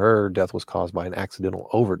saying that her death was caused by an accidental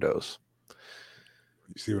overdose.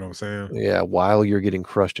 You see what I'm saying? Yeah, while you're getting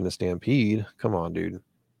crushed in a stampede. Come on, dude.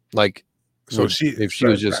 Like, so if she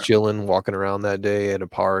was just chilling, walking around that day at a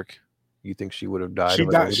park, you think she would have died?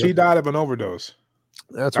 She died of an overdose.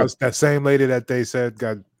 That's that same lady that they said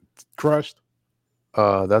got crushed.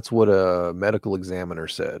 That's what a medical examiner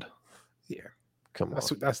said. Yeah, come on.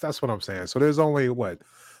 That's what I'm saying. So there's only what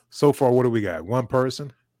so far. What do we got? One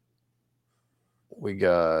person. We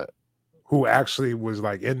got who actually was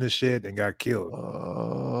like in the shit and got killed.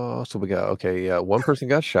 So we got one person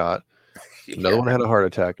got shot. Another one had a heart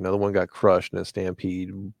attack. Another one got crushed in a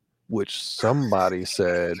stampede, which somebody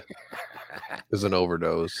said is an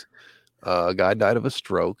overdose. A guy died of a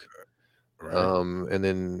stroke. Right. And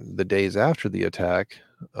then the days after the attack,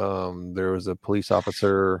 there was a police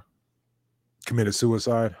officer Committed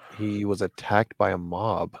suicide. He was attacked by a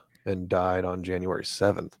mob and died on January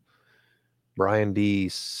 7th. Brian D.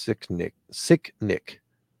 Sicknick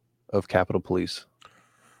of Capitol Police.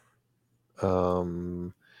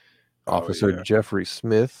 Officer Jeffrey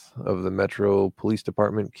Smith of the Metro Police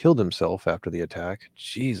Department killed himself after the attack.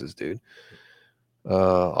 Jesus, dude.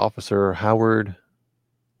 Officer Howard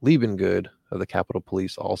Liebengood of the Capitol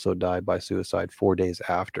Police also died by suicide 4 days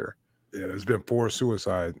after. Yeah, there's been 4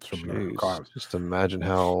 suicides from the cops. Just imagine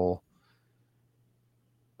how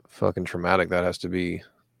fucking traumatic that has to be.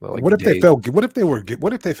 Like what if they felt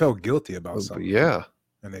guilty about something? Yeah.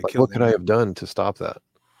 And they what could I have done to stop that?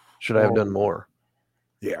 Should I have done more?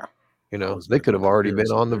 Yeah. You know, they could have already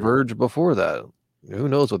been on the verge before that. Who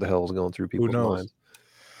knows what the hell was going through people's minds?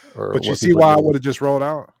 But you see why I would have just rolled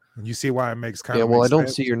out? You see why it makes kind of I don't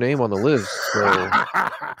see your name on the list. So.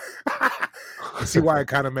 You see why it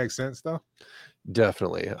kind of makes sense, though?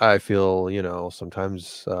 Definitely. I feel,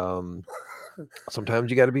 sometimes sometimes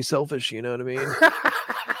you got to be selfish, you know what I mean?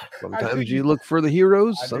 Sometimes you look for the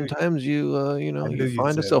heroes. Sometimes you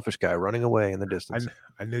find a selfish guy running away in the distance.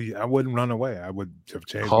 I knew you. I wouldn't run away. I would have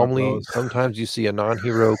changed calmly. Sometimes you see a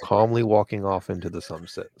non-hero calmly walking off into the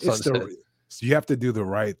sunset. So you have to do the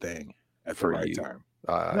right thing at the right time.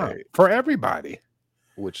 For everybody.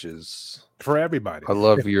 Which is for everybody. I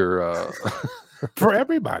love your for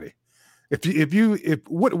everybody. If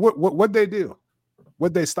what they do?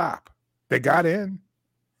 What'd they stop? They got in.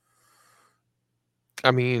 I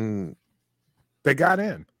mean, they got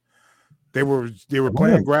in. They were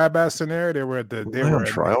playing grab ass in there. They were on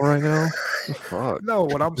trial right now. Fuck. No,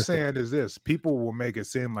 what I'm saying is this: people will make it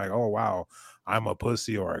seem like, oh wow, I'm a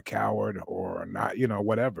pussy or a coward or not,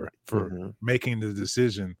 whatever, for making the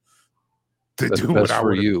decision to do what I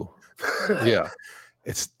for you. Yeah,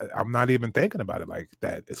 I'm not even thinking about it like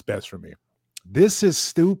that. It's best for me. This is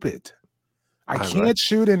stupid. I can't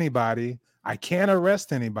shoot anybody. I can't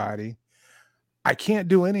arrest anybody. I can't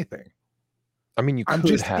do anything. I mean, I'm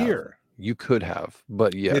just here. You could have,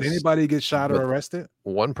 but yes. Did anybody get shot or arrested?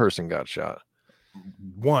 One person got shot.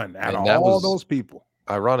 One out of all those people.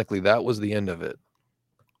 Ironically, that was the end of it.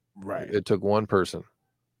 Right. It took one person.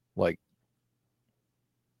 Like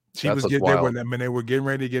they were getting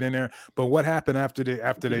ready to get in there. But what happened after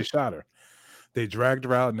they shot her? They dragged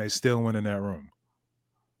her out and they still went in that room.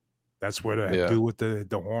 That's where the dude with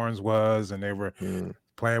the horns was, and they were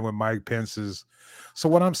playing with Mike Pence's. So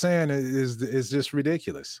what I'm saying is just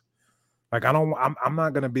ridiculous. Like I'm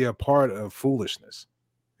not going to be a part of foolishness.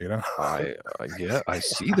 I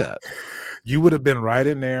see that. You would have been right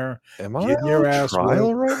in there. Am I getting your ass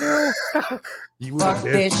trial right now? You would have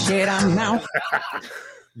been. This shit, I'm out.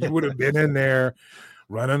 You would have been in there,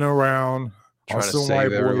 running around. Trying to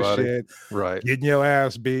save everybody. Shit, right? Getting your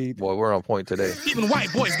ass beat. Boy, we're on point today. Even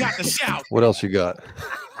white boys got to shout. What else you got?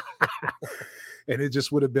 And it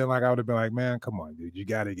just would have been like, I would have been like, man, come on, dude, you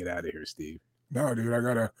got to get out of here, Steve. No,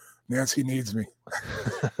 dude, Nancy needs me.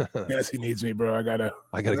 Nancy needs me, bro. I gotta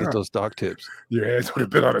get those doc tips. Your head would have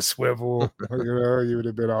been on a swivel. You would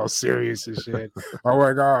have been all serious and shit. Oh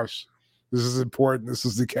my gosh. This is important. This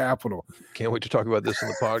is the Capitol. Can't wait to talk about this on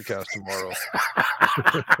the podcast tomorrow.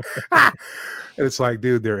 It's like,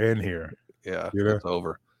 dude, they're in here. Yeah, it's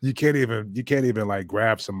over. You can't even like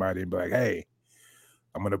grab somebody and be like, hey,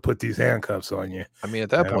 I'm gonna put these handcuffs on you. I mean,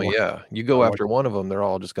 at that point, you go after one of them, they're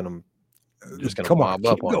all just gonna mob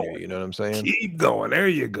up on you. You know what I'm saying? Keep going. There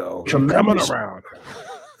you go. You're coming around.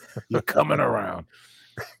 You're coming around.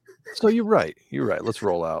 So you're right. Let's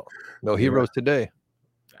roll out. No heroes today.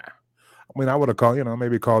 I mean, I would have called,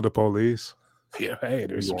 maybe called the police. Yeah, hey,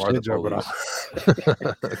 there's some shit jumping off.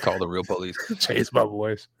 Call the real police. Chase my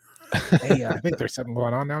voice. Hey, I think there's something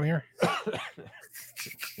going on down here.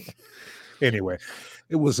 Anyway,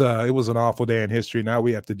 it was an awful day in history. Now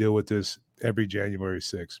we have to deal with this every January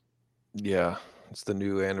 6th. Yeah, it's the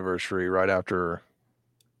new anniversary right after,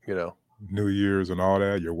 New Year's and all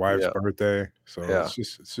that. Your wife's birthday. So it's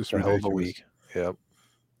just a hell of a week. Yep,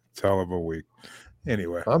 it's a hell of a week.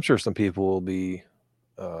 Anyway, I'm sure some people will be.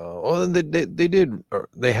 They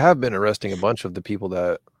have been arresting a bunch of the people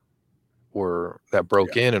that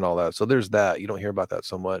broke in and all that. So there's that. You don't hear about that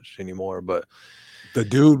so much anymore. But the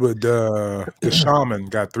dude with the shaman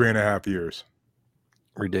got 3.5 years.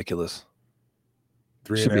 Ridiculous.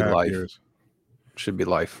 3.5 years. Should be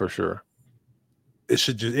life for sure.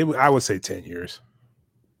 I would say 10 years.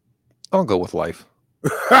 I'll go with life.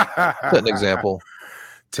 Set an example.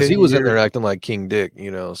 Because he was in there acting like King Dick,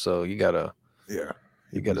 so you gotta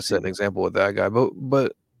set an example with that guy.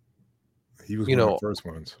 But he was one of the first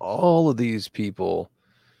ones. All of these people,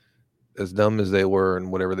 as dumb as they were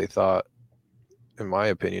and whatever they thought, in my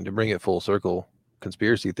opinion, to bring it full circle,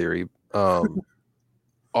 conspiracy theory, all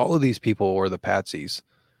of these people were the patsies,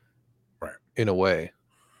 right? In a way.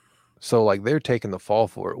 So like they're taking the fall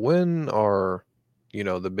for it. When are,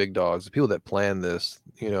 the big dogs, the people that plan this,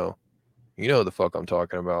 the fuck I'm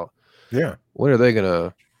talking about. Yeah. When are they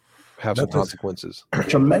gonna have some consequences?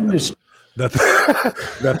 Tremendous.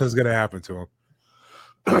 Nothing's gonna happen to him.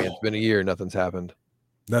 I mean, it's been a year, nothing's happened.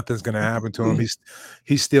 Nothing's gonna happen to him.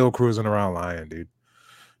 He's still cruising around lying, dude.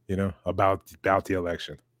 About the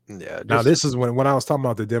election. Yeah. Now this is when I was talking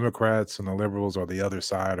about the Democrats and the liberals or the other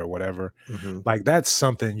side or whatever. Like that's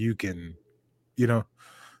something you can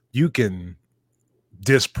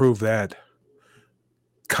disprove that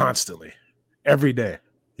constantly, every day.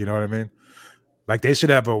 You know what I mean? Like they should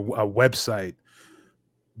have a website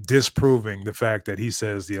disproving the fact that he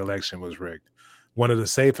says the election was rigged. One of the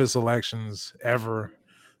safest elections ever.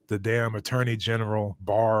 The damn Attorney General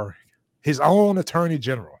Barr, his own Attorney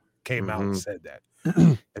General, came out and said that.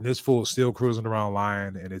 And this fool is still cruising around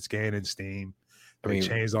lying, and it's gaining steam. They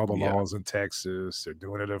changed all the laws in Texas. They're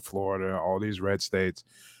doing it in Florida, all these red states.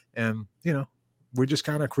 And, we're just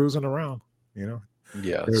kind of cruising around,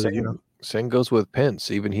 Yeah. Same goes with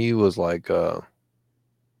Pence. Even he was like,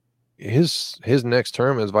 his next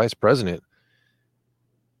term as vice president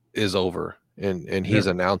is over. And he's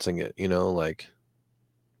announcing it, like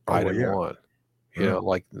Biden won.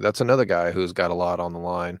 Like that's another guy who's got a lot on the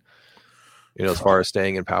line, as far as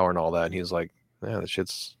staying in power and all that. And he's like, yeah,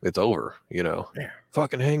 it's over,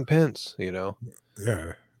 fucking hang Pence, Yeah.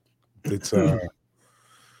 It's,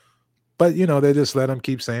 but, they just let him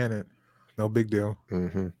keep saying it. No big deal.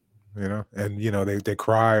 And, they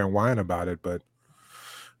cry and whine about it, but,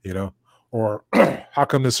 or how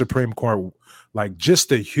come the Supreme Court, like just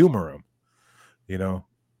to humor him,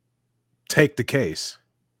 take the case,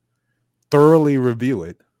 thoroughly review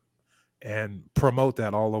it, and promote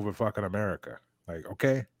that all over fucking America. Like,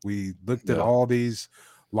 okay, we looked at all these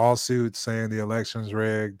lawsuits saying the election's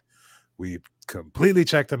rigged. We've completely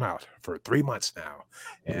checked them out for 3 months now,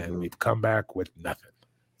 and we've come back with nothing.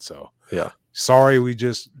 So, sorry,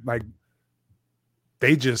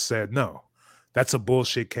 they just said, no, that's a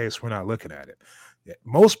bullshit case. We're not looking at it.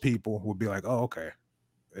 Most people would be like, oh, okay.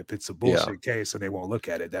 If it's a bullshit case and they won't look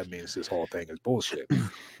at it, that means this whole thing is bullshit.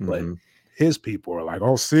 But his people are like,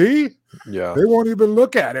 oh, see? Yeah. They won't even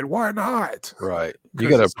look at it. Why not? Right. You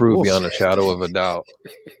got to prove beyond a shadow of a doubt.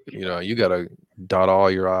 You got to dot all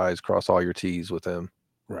your I's, cross all your T's with him.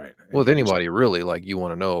 Right. With anybody, really, like you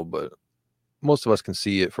want to know, but most of us can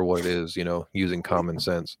see it for what it is, using common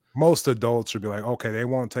sense. Most adults would be like, okay, they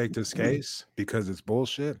won't take this case because it's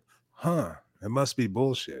bullshit. Huh. It must be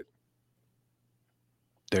bullshit.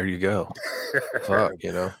 There you go. Fuck,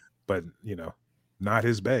 But, not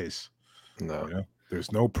his base. No.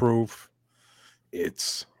 There's no proof.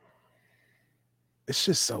 It's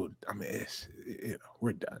just so, I mean,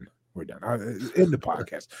 we're done. We're done. In the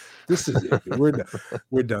podcast. This is it. We're done.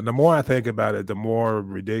 We're done. The more I think about it, the more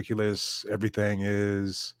ridiculous everything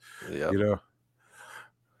is. Yeah.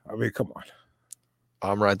 I mean, come on.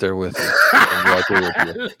 I'm right there with you. I'm right there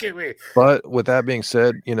with you. Look at me. But with that being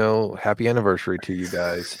said, happy anniversary to you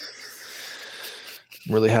guys.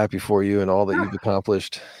 I'm really happy for you and all that you've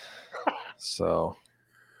accomplished. So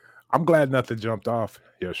I'm glad nothing jumped off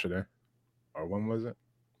yesterday. Or when was it?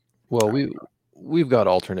 Well, we've got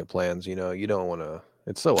alternate plans, you don't want to,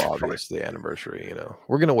 it's so obvious the anniversary,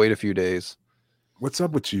 We're gonna wait a few days. What's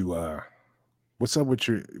up with you? What's up with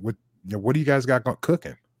what do you guys got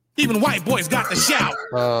cooking? Even white boys got the shout.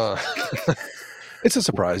 It's a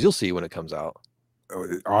surprise. You'll see when it comes out.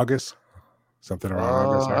 August? Something around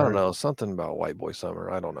August? I don't know. Something about White Boy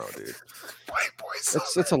Summer. I don't know, dude. White Boy Summer.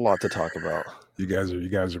 It's a lot to talk about. You guys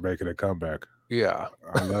are making a comeback. Yeah.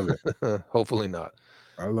 I love it. Hopefully not.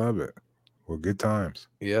 I love it. Well, good times.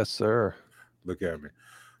 Yes, sir. Look at me.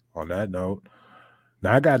 On that note,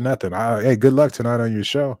 now I got nothing. Hey, good luck tonight on your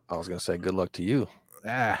show. I was gonna say good luck to you.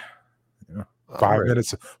 5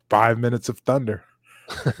 minutes of thunder.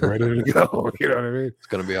 Ready to go. You know what I mean? It's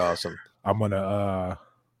gonna be awesome. I'm gonna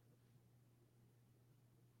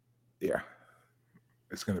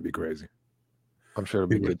it's gonna be crazy. I'm sure it'll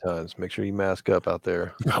be good times. Make sure you mask up out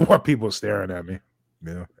there. I want people staring at me,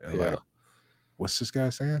 like, what's this guy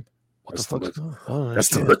saying? What the fuck?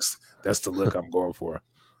 That's the look I'm going for.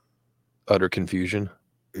 Utter confusion.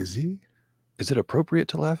 Is he? Is it appropriate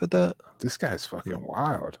to laugh at that? This guy's fucking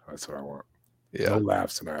wild. That's what I want. Yeah. No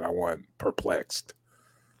laughs tonight. I want perplexed.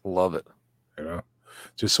 Love it.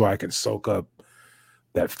 Just so I can soak up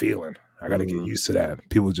that feeling. I got to get used to that.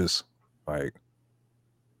 People just like,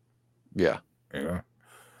 yeah.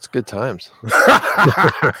 It's good times.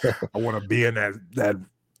 I want to be in that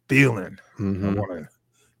feeling. Mm-hmm. I want to,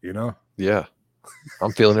 you know. Yeah,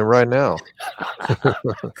 I'm feeling it right now.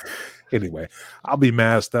 Anyway, I'll be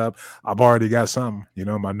masked up. I've already got something. You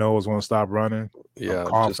know, my nose won't stop running. Yeah, I'm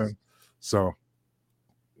coughing. So,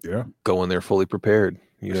 yeah, go in there fully prepared.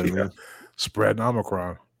 You know what I mean? Spreading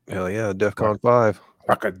Omicron. Hell yeah, DEFCON 5.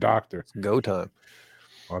 Like a doctor. It's go time.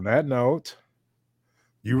 On that note,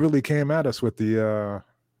 you really came at us with the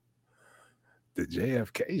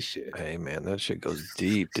JFK shit. Hey man, that shit goes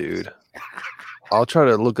deep, dude. I'll try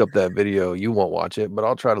to look up that video. You won't watch it, but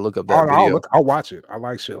I'll try to look up that video. I'll watch it. I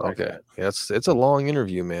like shit like that. Yeah, it's a long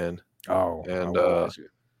interview, man. Oh, and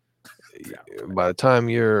by the time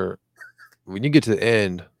when you get to the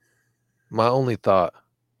end, my only thought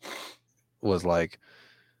was like,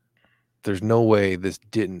 there's no way this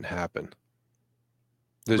didn't happen.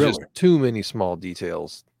 There's just too many small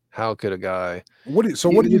details. How could a guy? What do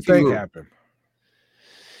you think happened?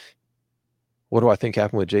 What do I think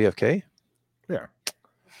happened with JFK? Yeah.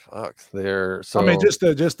 Fuck. So I mean,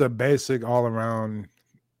 just a basic all around,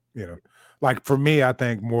 you know, like for me, I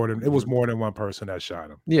think it was more than one person that shot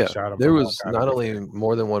him. Yeah. Shot him there was not only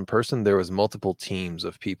more than one person, there was multiple teams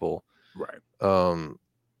of people. Right.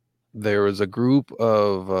 There was a group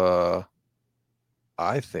of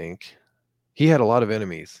I think he had a lot of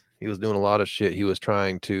enemies. He was doing a lot of shit. He was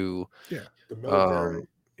trying to the military.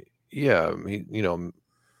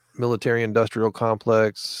 Military industrial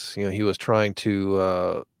complex. He was trying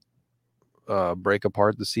to break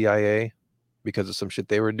apart the CIA because of some shit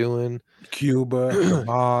they were doing. Cuba, the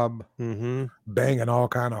mob, banging all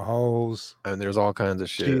kind of hoes. And there's all kinds of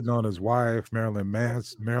shit. Cheating on his wife, Marilyn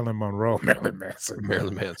Manson. Marilyn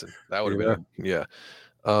Manson. That would have been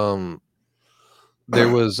there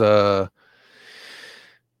was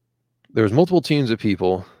multiple teams of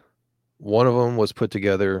people. One of them was put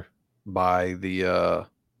together by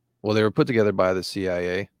they were put together by the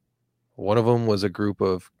CIA. One of them was a group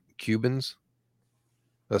of Cubans.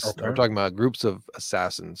 We're talking about groups of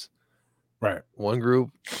assassins. Right. One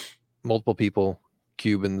group, multiple people,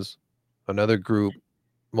 Cubans. Another group,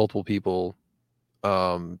 multiple people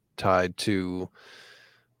tied to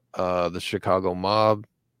the Chicago mob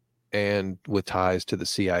and with ties to the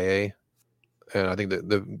CIA. And I think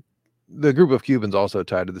that the group of Cubans also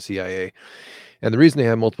tied to the CIA. And the reason they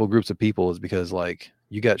have multiple groups of people is because, like,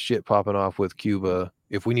 you got shit popping off with Cuba.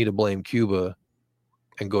 If we need to blame Cuba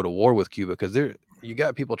and go to war with Cuba, because you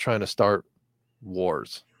got people trying to start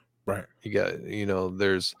wars. Right. You got,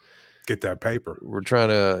 there's get that paper. We're trying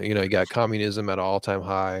to, you got communism at an all-time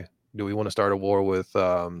high. Do we want to start a war with,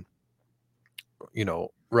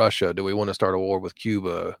 Russia? Do we want to start a war with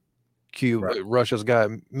Cuba? Right. Russia's got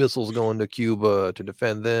missiles going to Cuba to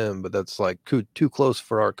defend them, but that's like too close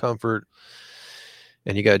for our comfort.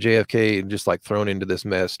 And you got JFK just like thrown into this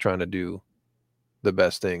mess trying to do the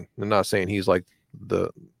best thing. I'm not saying he's like the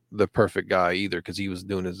perfect guy either, because he was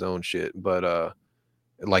doing his own shit, but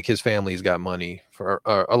like his family's got money for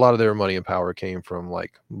a lot of their money and power came from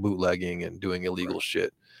like bootlegging and doing illegal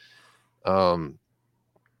shit.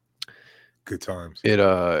 Good times. It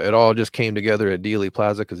all just came together at Dealey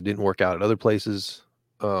Plaza because it didn't work out at other places.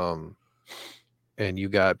 And you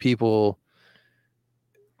got people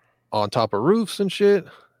on top of roofs and shit.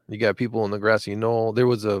 You got people in the grassy knoll. There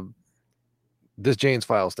was this Jane's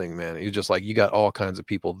Files thing, man. It's just like you got all kinds of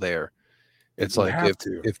people there. It's like if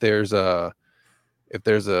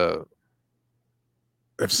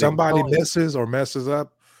somebody misses or messes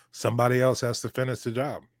up, somebody else has to finish the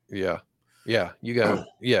job. Yeah, you got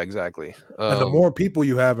exactly. And the more people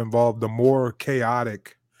you have involved, the more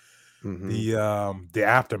chaotic the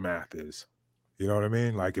aftermath is. You know what I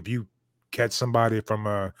mean? Like if you catch somebody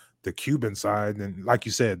from the Cuban side, and like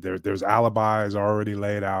you said, there's alibis already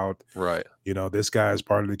laid out. Right. This guy is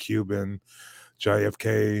part of the Cuban.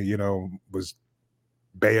 JFK, was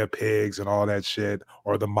Bay of Pigs and all that shit,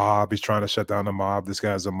 or the mob. He's trying to shut down the mob. This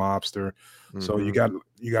guy's a mobster. So you got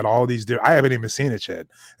all these. I haven't even seen it yet,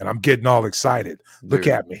 and I'm getting all excited. Dude, look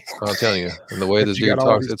at me. I'm telling you, and the way this dude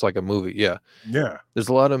talks, it's like a movie. Yeah. There's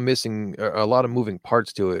a lot of moving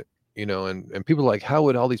parts to it, and people are like, how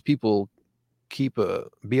would all these people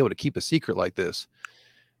be able to keep a secret like this?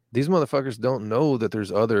 These motherfuckers don't know that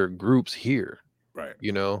there's other groups here, right?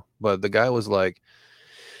 But the guy was like,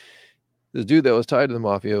 this dude that was tied to the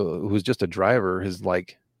mafia, who was just a driver, is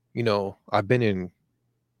like, I've been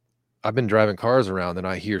driving cars around and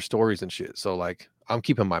I hear stories and shit. So like I'm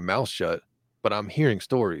keeping my mouth shut, but I'm hearing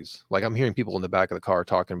stories. Like I'm hearing people in the back of the car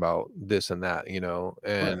talking about this and that,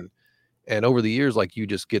 and over the years, like you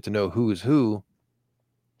just get to know who is who.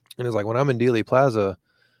 And it's like when I'm in Dealey Plaza,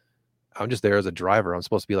 I'm just there as a driver. I'm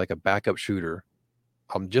supposed to be like a backup shooter.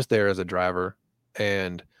 I'm just there as a driver,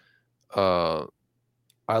 and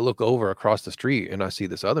I look over across the street and I see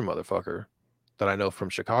this other motherfucker that I know from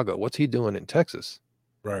Chicago. What's he doing in Texas?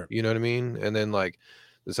 Right. You know what I mean? And then like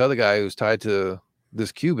this other guy who's tied to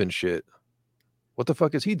this Cuban shit. What the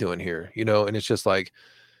fuck is he doing here? You know, and it's just like,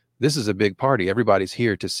 this is a big party. Everybody's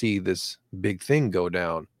here to see this big thing go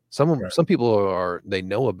down. Some people they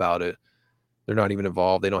know about it. They're not even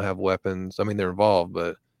involved. They don't have weapons. I mean, they're involved,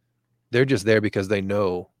 but they're just there because they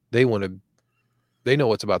know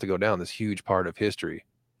what's about to go down, this huge part of history.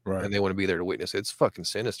 Right. And they want to be there to witness it. It's fucking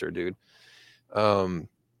sinister, dude. Wow.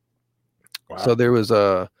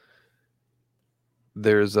 So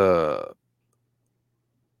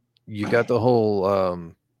you got the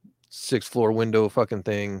whole 6th floor window fucking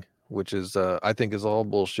thing, which is I think is all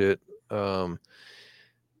bullshit.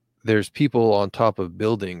 There's people on top of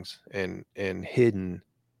buildings and hidden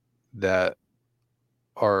that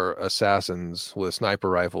are assassins with sniper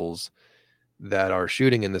rifles that are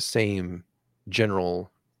shooting in the same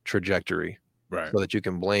general trajectory, right? So that you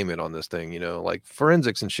can blame it on this thing, you know, like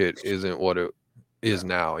forensics and shit isn't what it is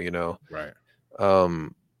now, you know, right?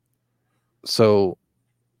 So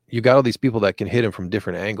you got all these people that can hit him from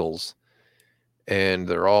different angles, and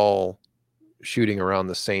they're all shooting around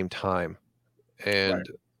the same time. And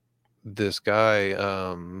this guy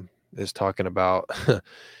is talking about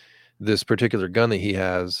this particular gun that he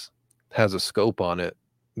has a scope on it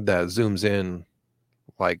that zooms in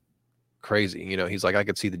like crazy. You know, he's like, I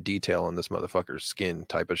could see the detail on this motherfucker's skin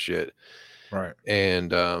type of shit. Right.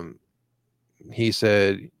 And he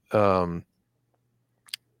said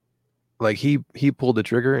like he pulled the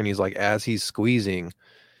trigger, and he's like, as he's squeezing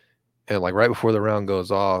and like right before the round goes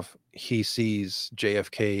off, he sees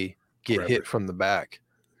JFK get hit from the back,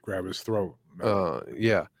 grab his throat.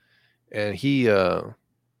 Yeah. And he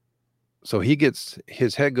so he gets,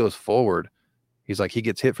 his head goes forward. He's like, he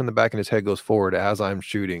gets hit from the back and his head goes forward as I'm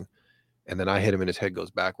shooting, and then I hit him and his head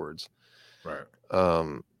goes backwards. Right.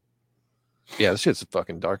 Yeah, this shit's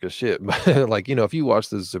fucking dark as shit. But like, you know, if you watch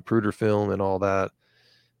the Zapruder film and all that,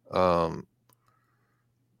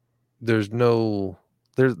 there's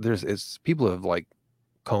people have like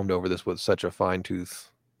combed over this with such a fine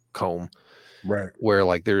tooth comb, right? Where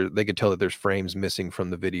like they could tell that there's frames missing from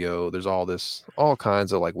the video. There's all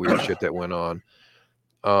kinds of like weird shit that went on.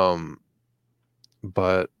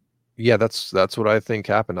 But yeah, that's what I think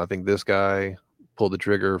happened. I think this guy pulled the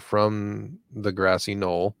trigger from the grassy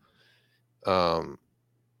knoll, and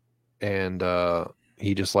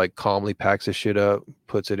he just like calmly packs his shit up,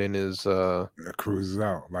 puts it in his cruises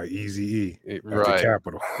out like Eazy-E, right? The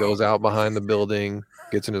Capitol. Goes out behind the building,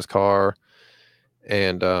 gets in his car,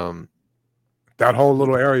 and that whole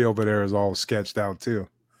little area over there is all sketched out too.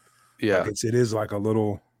 Yeah, like it is like a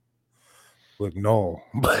little knoll,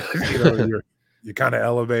 but you know, you kind of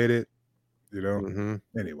elevate it, you know. Mm-hmm.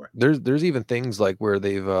 Anyway, there's even things like where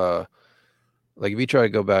they've like if you try to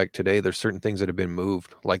go back today, there's certain things that have been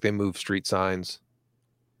moved, like they move street signs,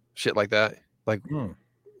 shit like that. Like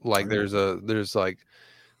there's like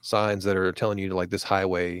signs that are telling you to like this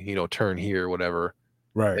highway, you know, turn here, whatever.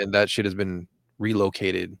 Right. And that shit has been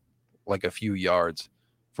relocated like a few yards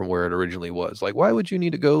from where it originally was. Like, why would you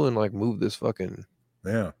need to go and like move this fucking,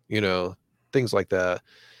 you know, things like that.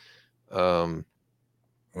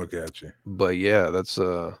 Look at you. But yeah, that's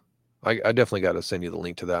I definitely got to send you the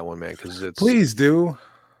link to that one, man, because it's, please do.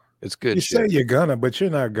 It's good. You shit. say you're gonna, but you're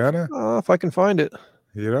not gonna. If I can find it,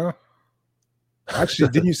 you know. Actually,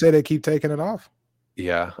 didn't you say they keep taking it off?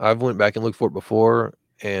 Yeah, I've went back and looked for it before,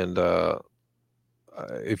 and it'll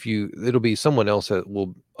be someone else that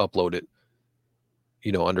will upload it,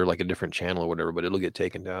 you know, under like a different channel or whatever, but it'll get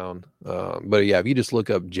taken down. But yeah, if you just look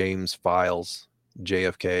up James Files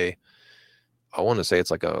JFK, I want to say it's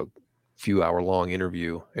like a few hour long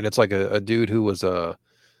interview, and it's like a dude who was a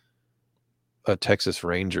Texas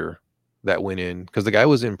Ranger that went in, because the guy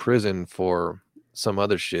was in prison for some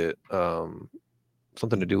other shit,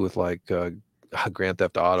 something to do with like Grand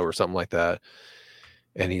Theft Auto or something like that.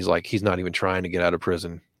 And he's like, he's not even trying to get out of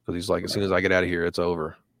prison, because he's like, as soon as I get out of here, it's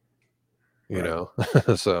over. You know,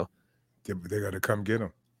 so they got to come get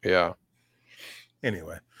him. Yeah.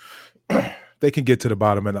 Anyway, they can get to the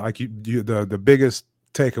bottom, and like the biggest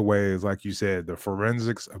takeaway is, like you said, the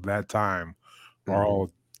forensics of that time are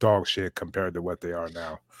all dog shit compared to what they are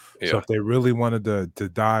now. So if they really wanted to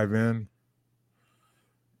dive in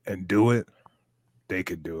and do it, they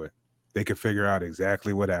could do it. They could figure out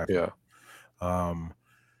exactly what happened.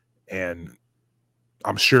 And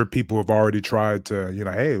I'm sure people have already tried to, you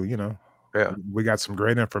know, hey, you know, we got some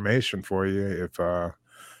great information for you if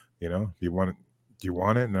you know, you want You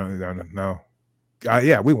want it? No.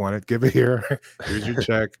 Yeah, we want it. Give it here. Here's your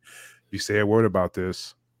check. You say a word about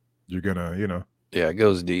this, you're gonna, Yeah, it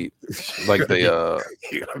goes deep. Like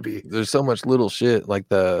there's so much little shit. Like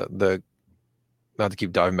the not to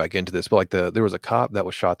keep diving back into this, but like there was a cop that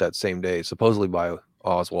was shot that same day, supposedly by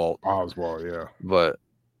Oswald. Yeah. But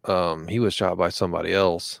he was shot by somebody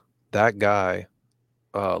else. That guy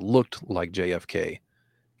looked like JFK,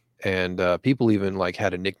 and people even like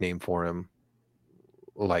had a nickname for him,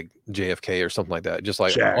 like JFK or something like that. Just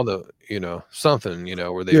like Jack. all the something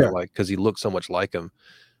where they were like, because he looked so much like him.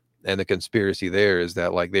 And the conspiracy there is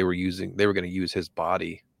that like they were going to use his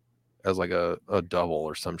body as like a double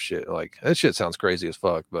or some shit. Like that shit sounds crazy as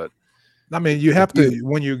fuck, but I mean, you have to,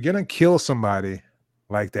 when you're gonna kill somebody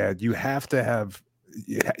like that, you have to have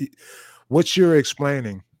what you're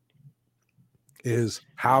explaining is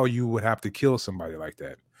how you would have to kill somebody like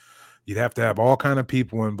that. You'd have to have all kind of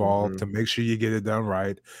people involved to make sure you get it done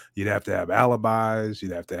right. You'd have to have alibis.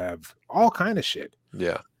 You'd have to have all kind of shit.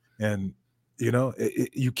 Yeah. And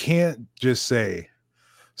you can't just say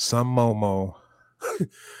some Momo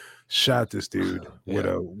shot this dude with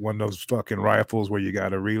one of those fucking rifles where you got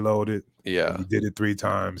to reload it. Yeah. You did it 3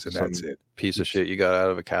 times and that's it. Piece of shit you got out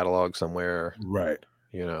of a catalog somewhere. Right.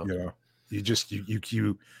 You just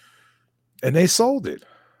and they sold it,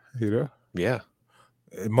 Yeah.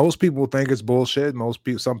 Most people think it's bullshit.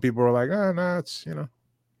 Some people are like, oh no, it's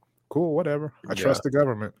cool, whatever. I trust the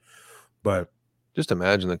government. But just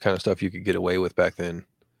imagine the kind of stuff you could get away with back then.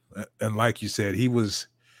 And like you said, he was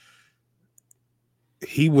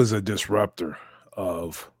a disruptor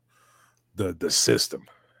of the system,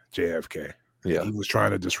 JFK. Yeah. He was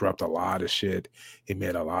trying to disrupt a lot of shit. He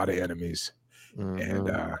made a lot of enemies.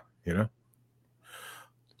 And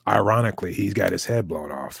ironically, he's got his head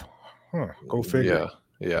blown off. Go figure.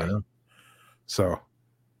 Yeah. So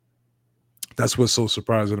that's what's so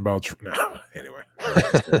surprising about anyway. I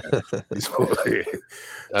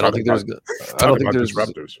don't think there's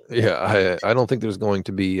disruptors. Yeah, I don't think there's going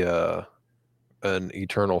to be an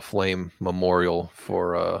eternal flame memorial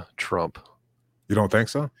for Trump. You don't think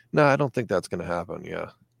so? No, I don't think that's going to happen.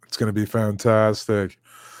 Yeah. It's going to be fantastic.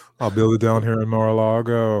 I'll build it down here in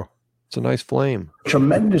Mar-a-Lago. It's a nice flame.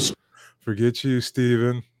 Tremendous. Forget you,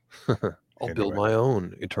 Steven. I'll build my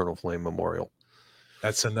own eternal flame memorial.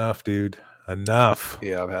 That's enough, dude. Enough.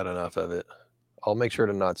 Yeah, I've had enough of it. I'll make sure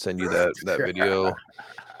to not send you that video.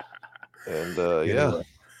 And yeah,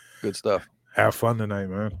 good stuff. Have fun tonight,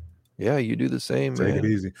 man. Yeah, you do the same, man. Take it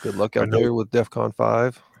easy. Good luck out there with DEFCON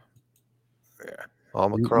 5. Yeah.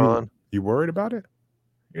 Omicron. You worried about it?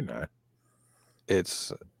 You're not. You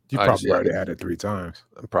probably already had it 3 times.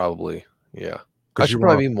 Probably, yeah. I should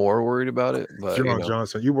probably be more worried about it. But you're on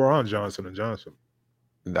Johnson. You were on Johnson & Johnson.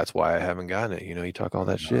 That's why I haven't gotten it. You talk all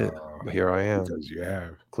that shit. But here I am. Because you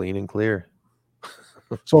have. Clean and clear.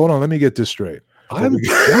 So hold on, let me get this straight. I'm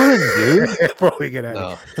done, dude. Before we get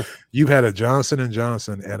out you've had a Johnson &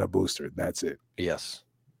 Johnson and a booster. That's it. Yes.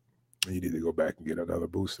 You need to go back and get another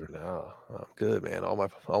booster. No, I'm good, man. All my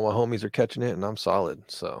homies are catching it, and I'm solid.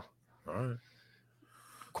 So, all right.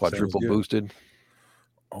 Quadruple boosted.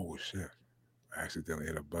 Oh shit! I accidentally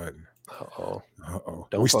hit a button. Uh-oh.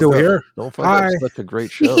 We still here? Don't fuck up. Such a great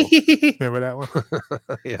show. Remember that one?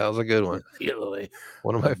 Yeah, that was a good one.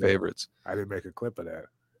 One of my favorites. I didn't make a clip of that.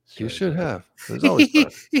 You should have. There's always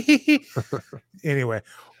fun. Anyway,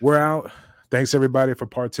 we're out. Thanks everybody for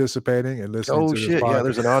participating and listening to this podcast. Yeah,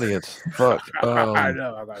 there's an audience. Fuck. I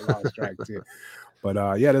know. I lost track too.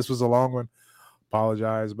 But yeah, this was a long one.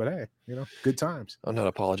 Apologize, but hey, good times. I'm not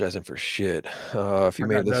apologizing for shit. If you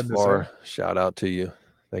made it this far, shout out to you.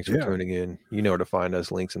 Thanks for tuning in. You know where to find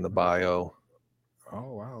us. Links in the bio.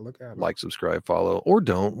 Oh wow, look at it. Like, subscribe, follow, or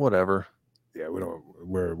don't, whatever. Yeah,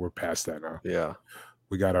 we're past that now. Yeah.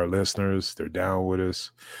 We got our listeners. They're down with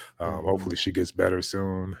us. Hopefully she gets better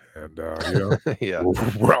soon. And, yeah,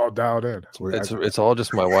 we're all dialed in. It's all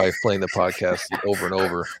just my wife playing the podcast over and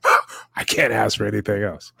over. I can't ask for anything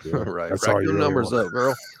else. Right. That's Rack all your numbers up,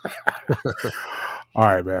 girl. All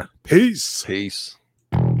right, man. Peace. Peace.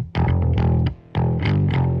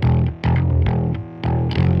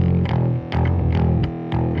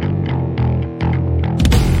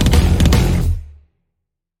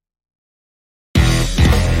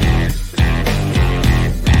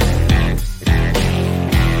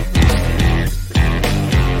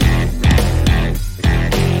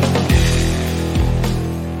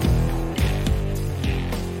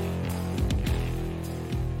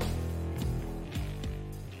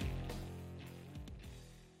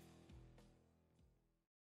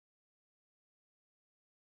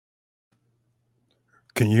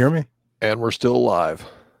 Can you hear me? And we're still live.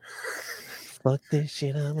 Fuck this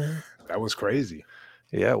shit, I'm out. That was crazy.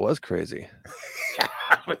 Yeah, it was crazy.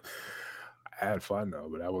 I had fun though,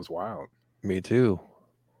 but that was wild. Me too.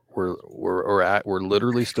 We're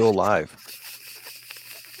literally still alive.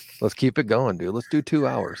 Let's keep it going, dude. Let's do 2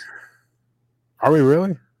 hours. Are we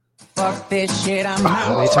really? Fuck this shit, I'm out.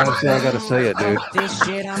 How many times do I gotta say it, dude? This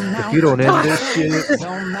shit, I'm out. If you don't end this shit,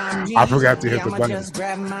 I forgot to hit the button. Just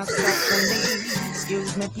grab myself and leave.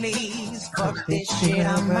 Excuse me, please. Fuck this shit,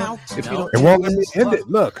 I'm out. if you don't It won't let me end it.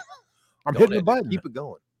 Look, I'm don't hitting the end it. button. Keep it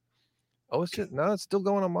going. Oh, it's just no, it's still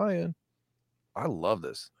going on my end. I love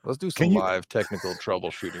this. Let's do some live technical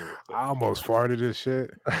troubleshooting. Real quick. I almost farted this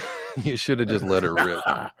shit. You should have just let her rip.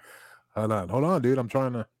 Hold on, dude. I'm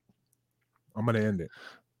gonna end it.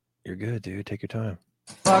 You're good, dude. Take your time.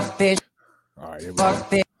 Fuck this. All right, here we Fuck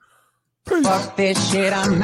go. this. Fuck this shit, I'm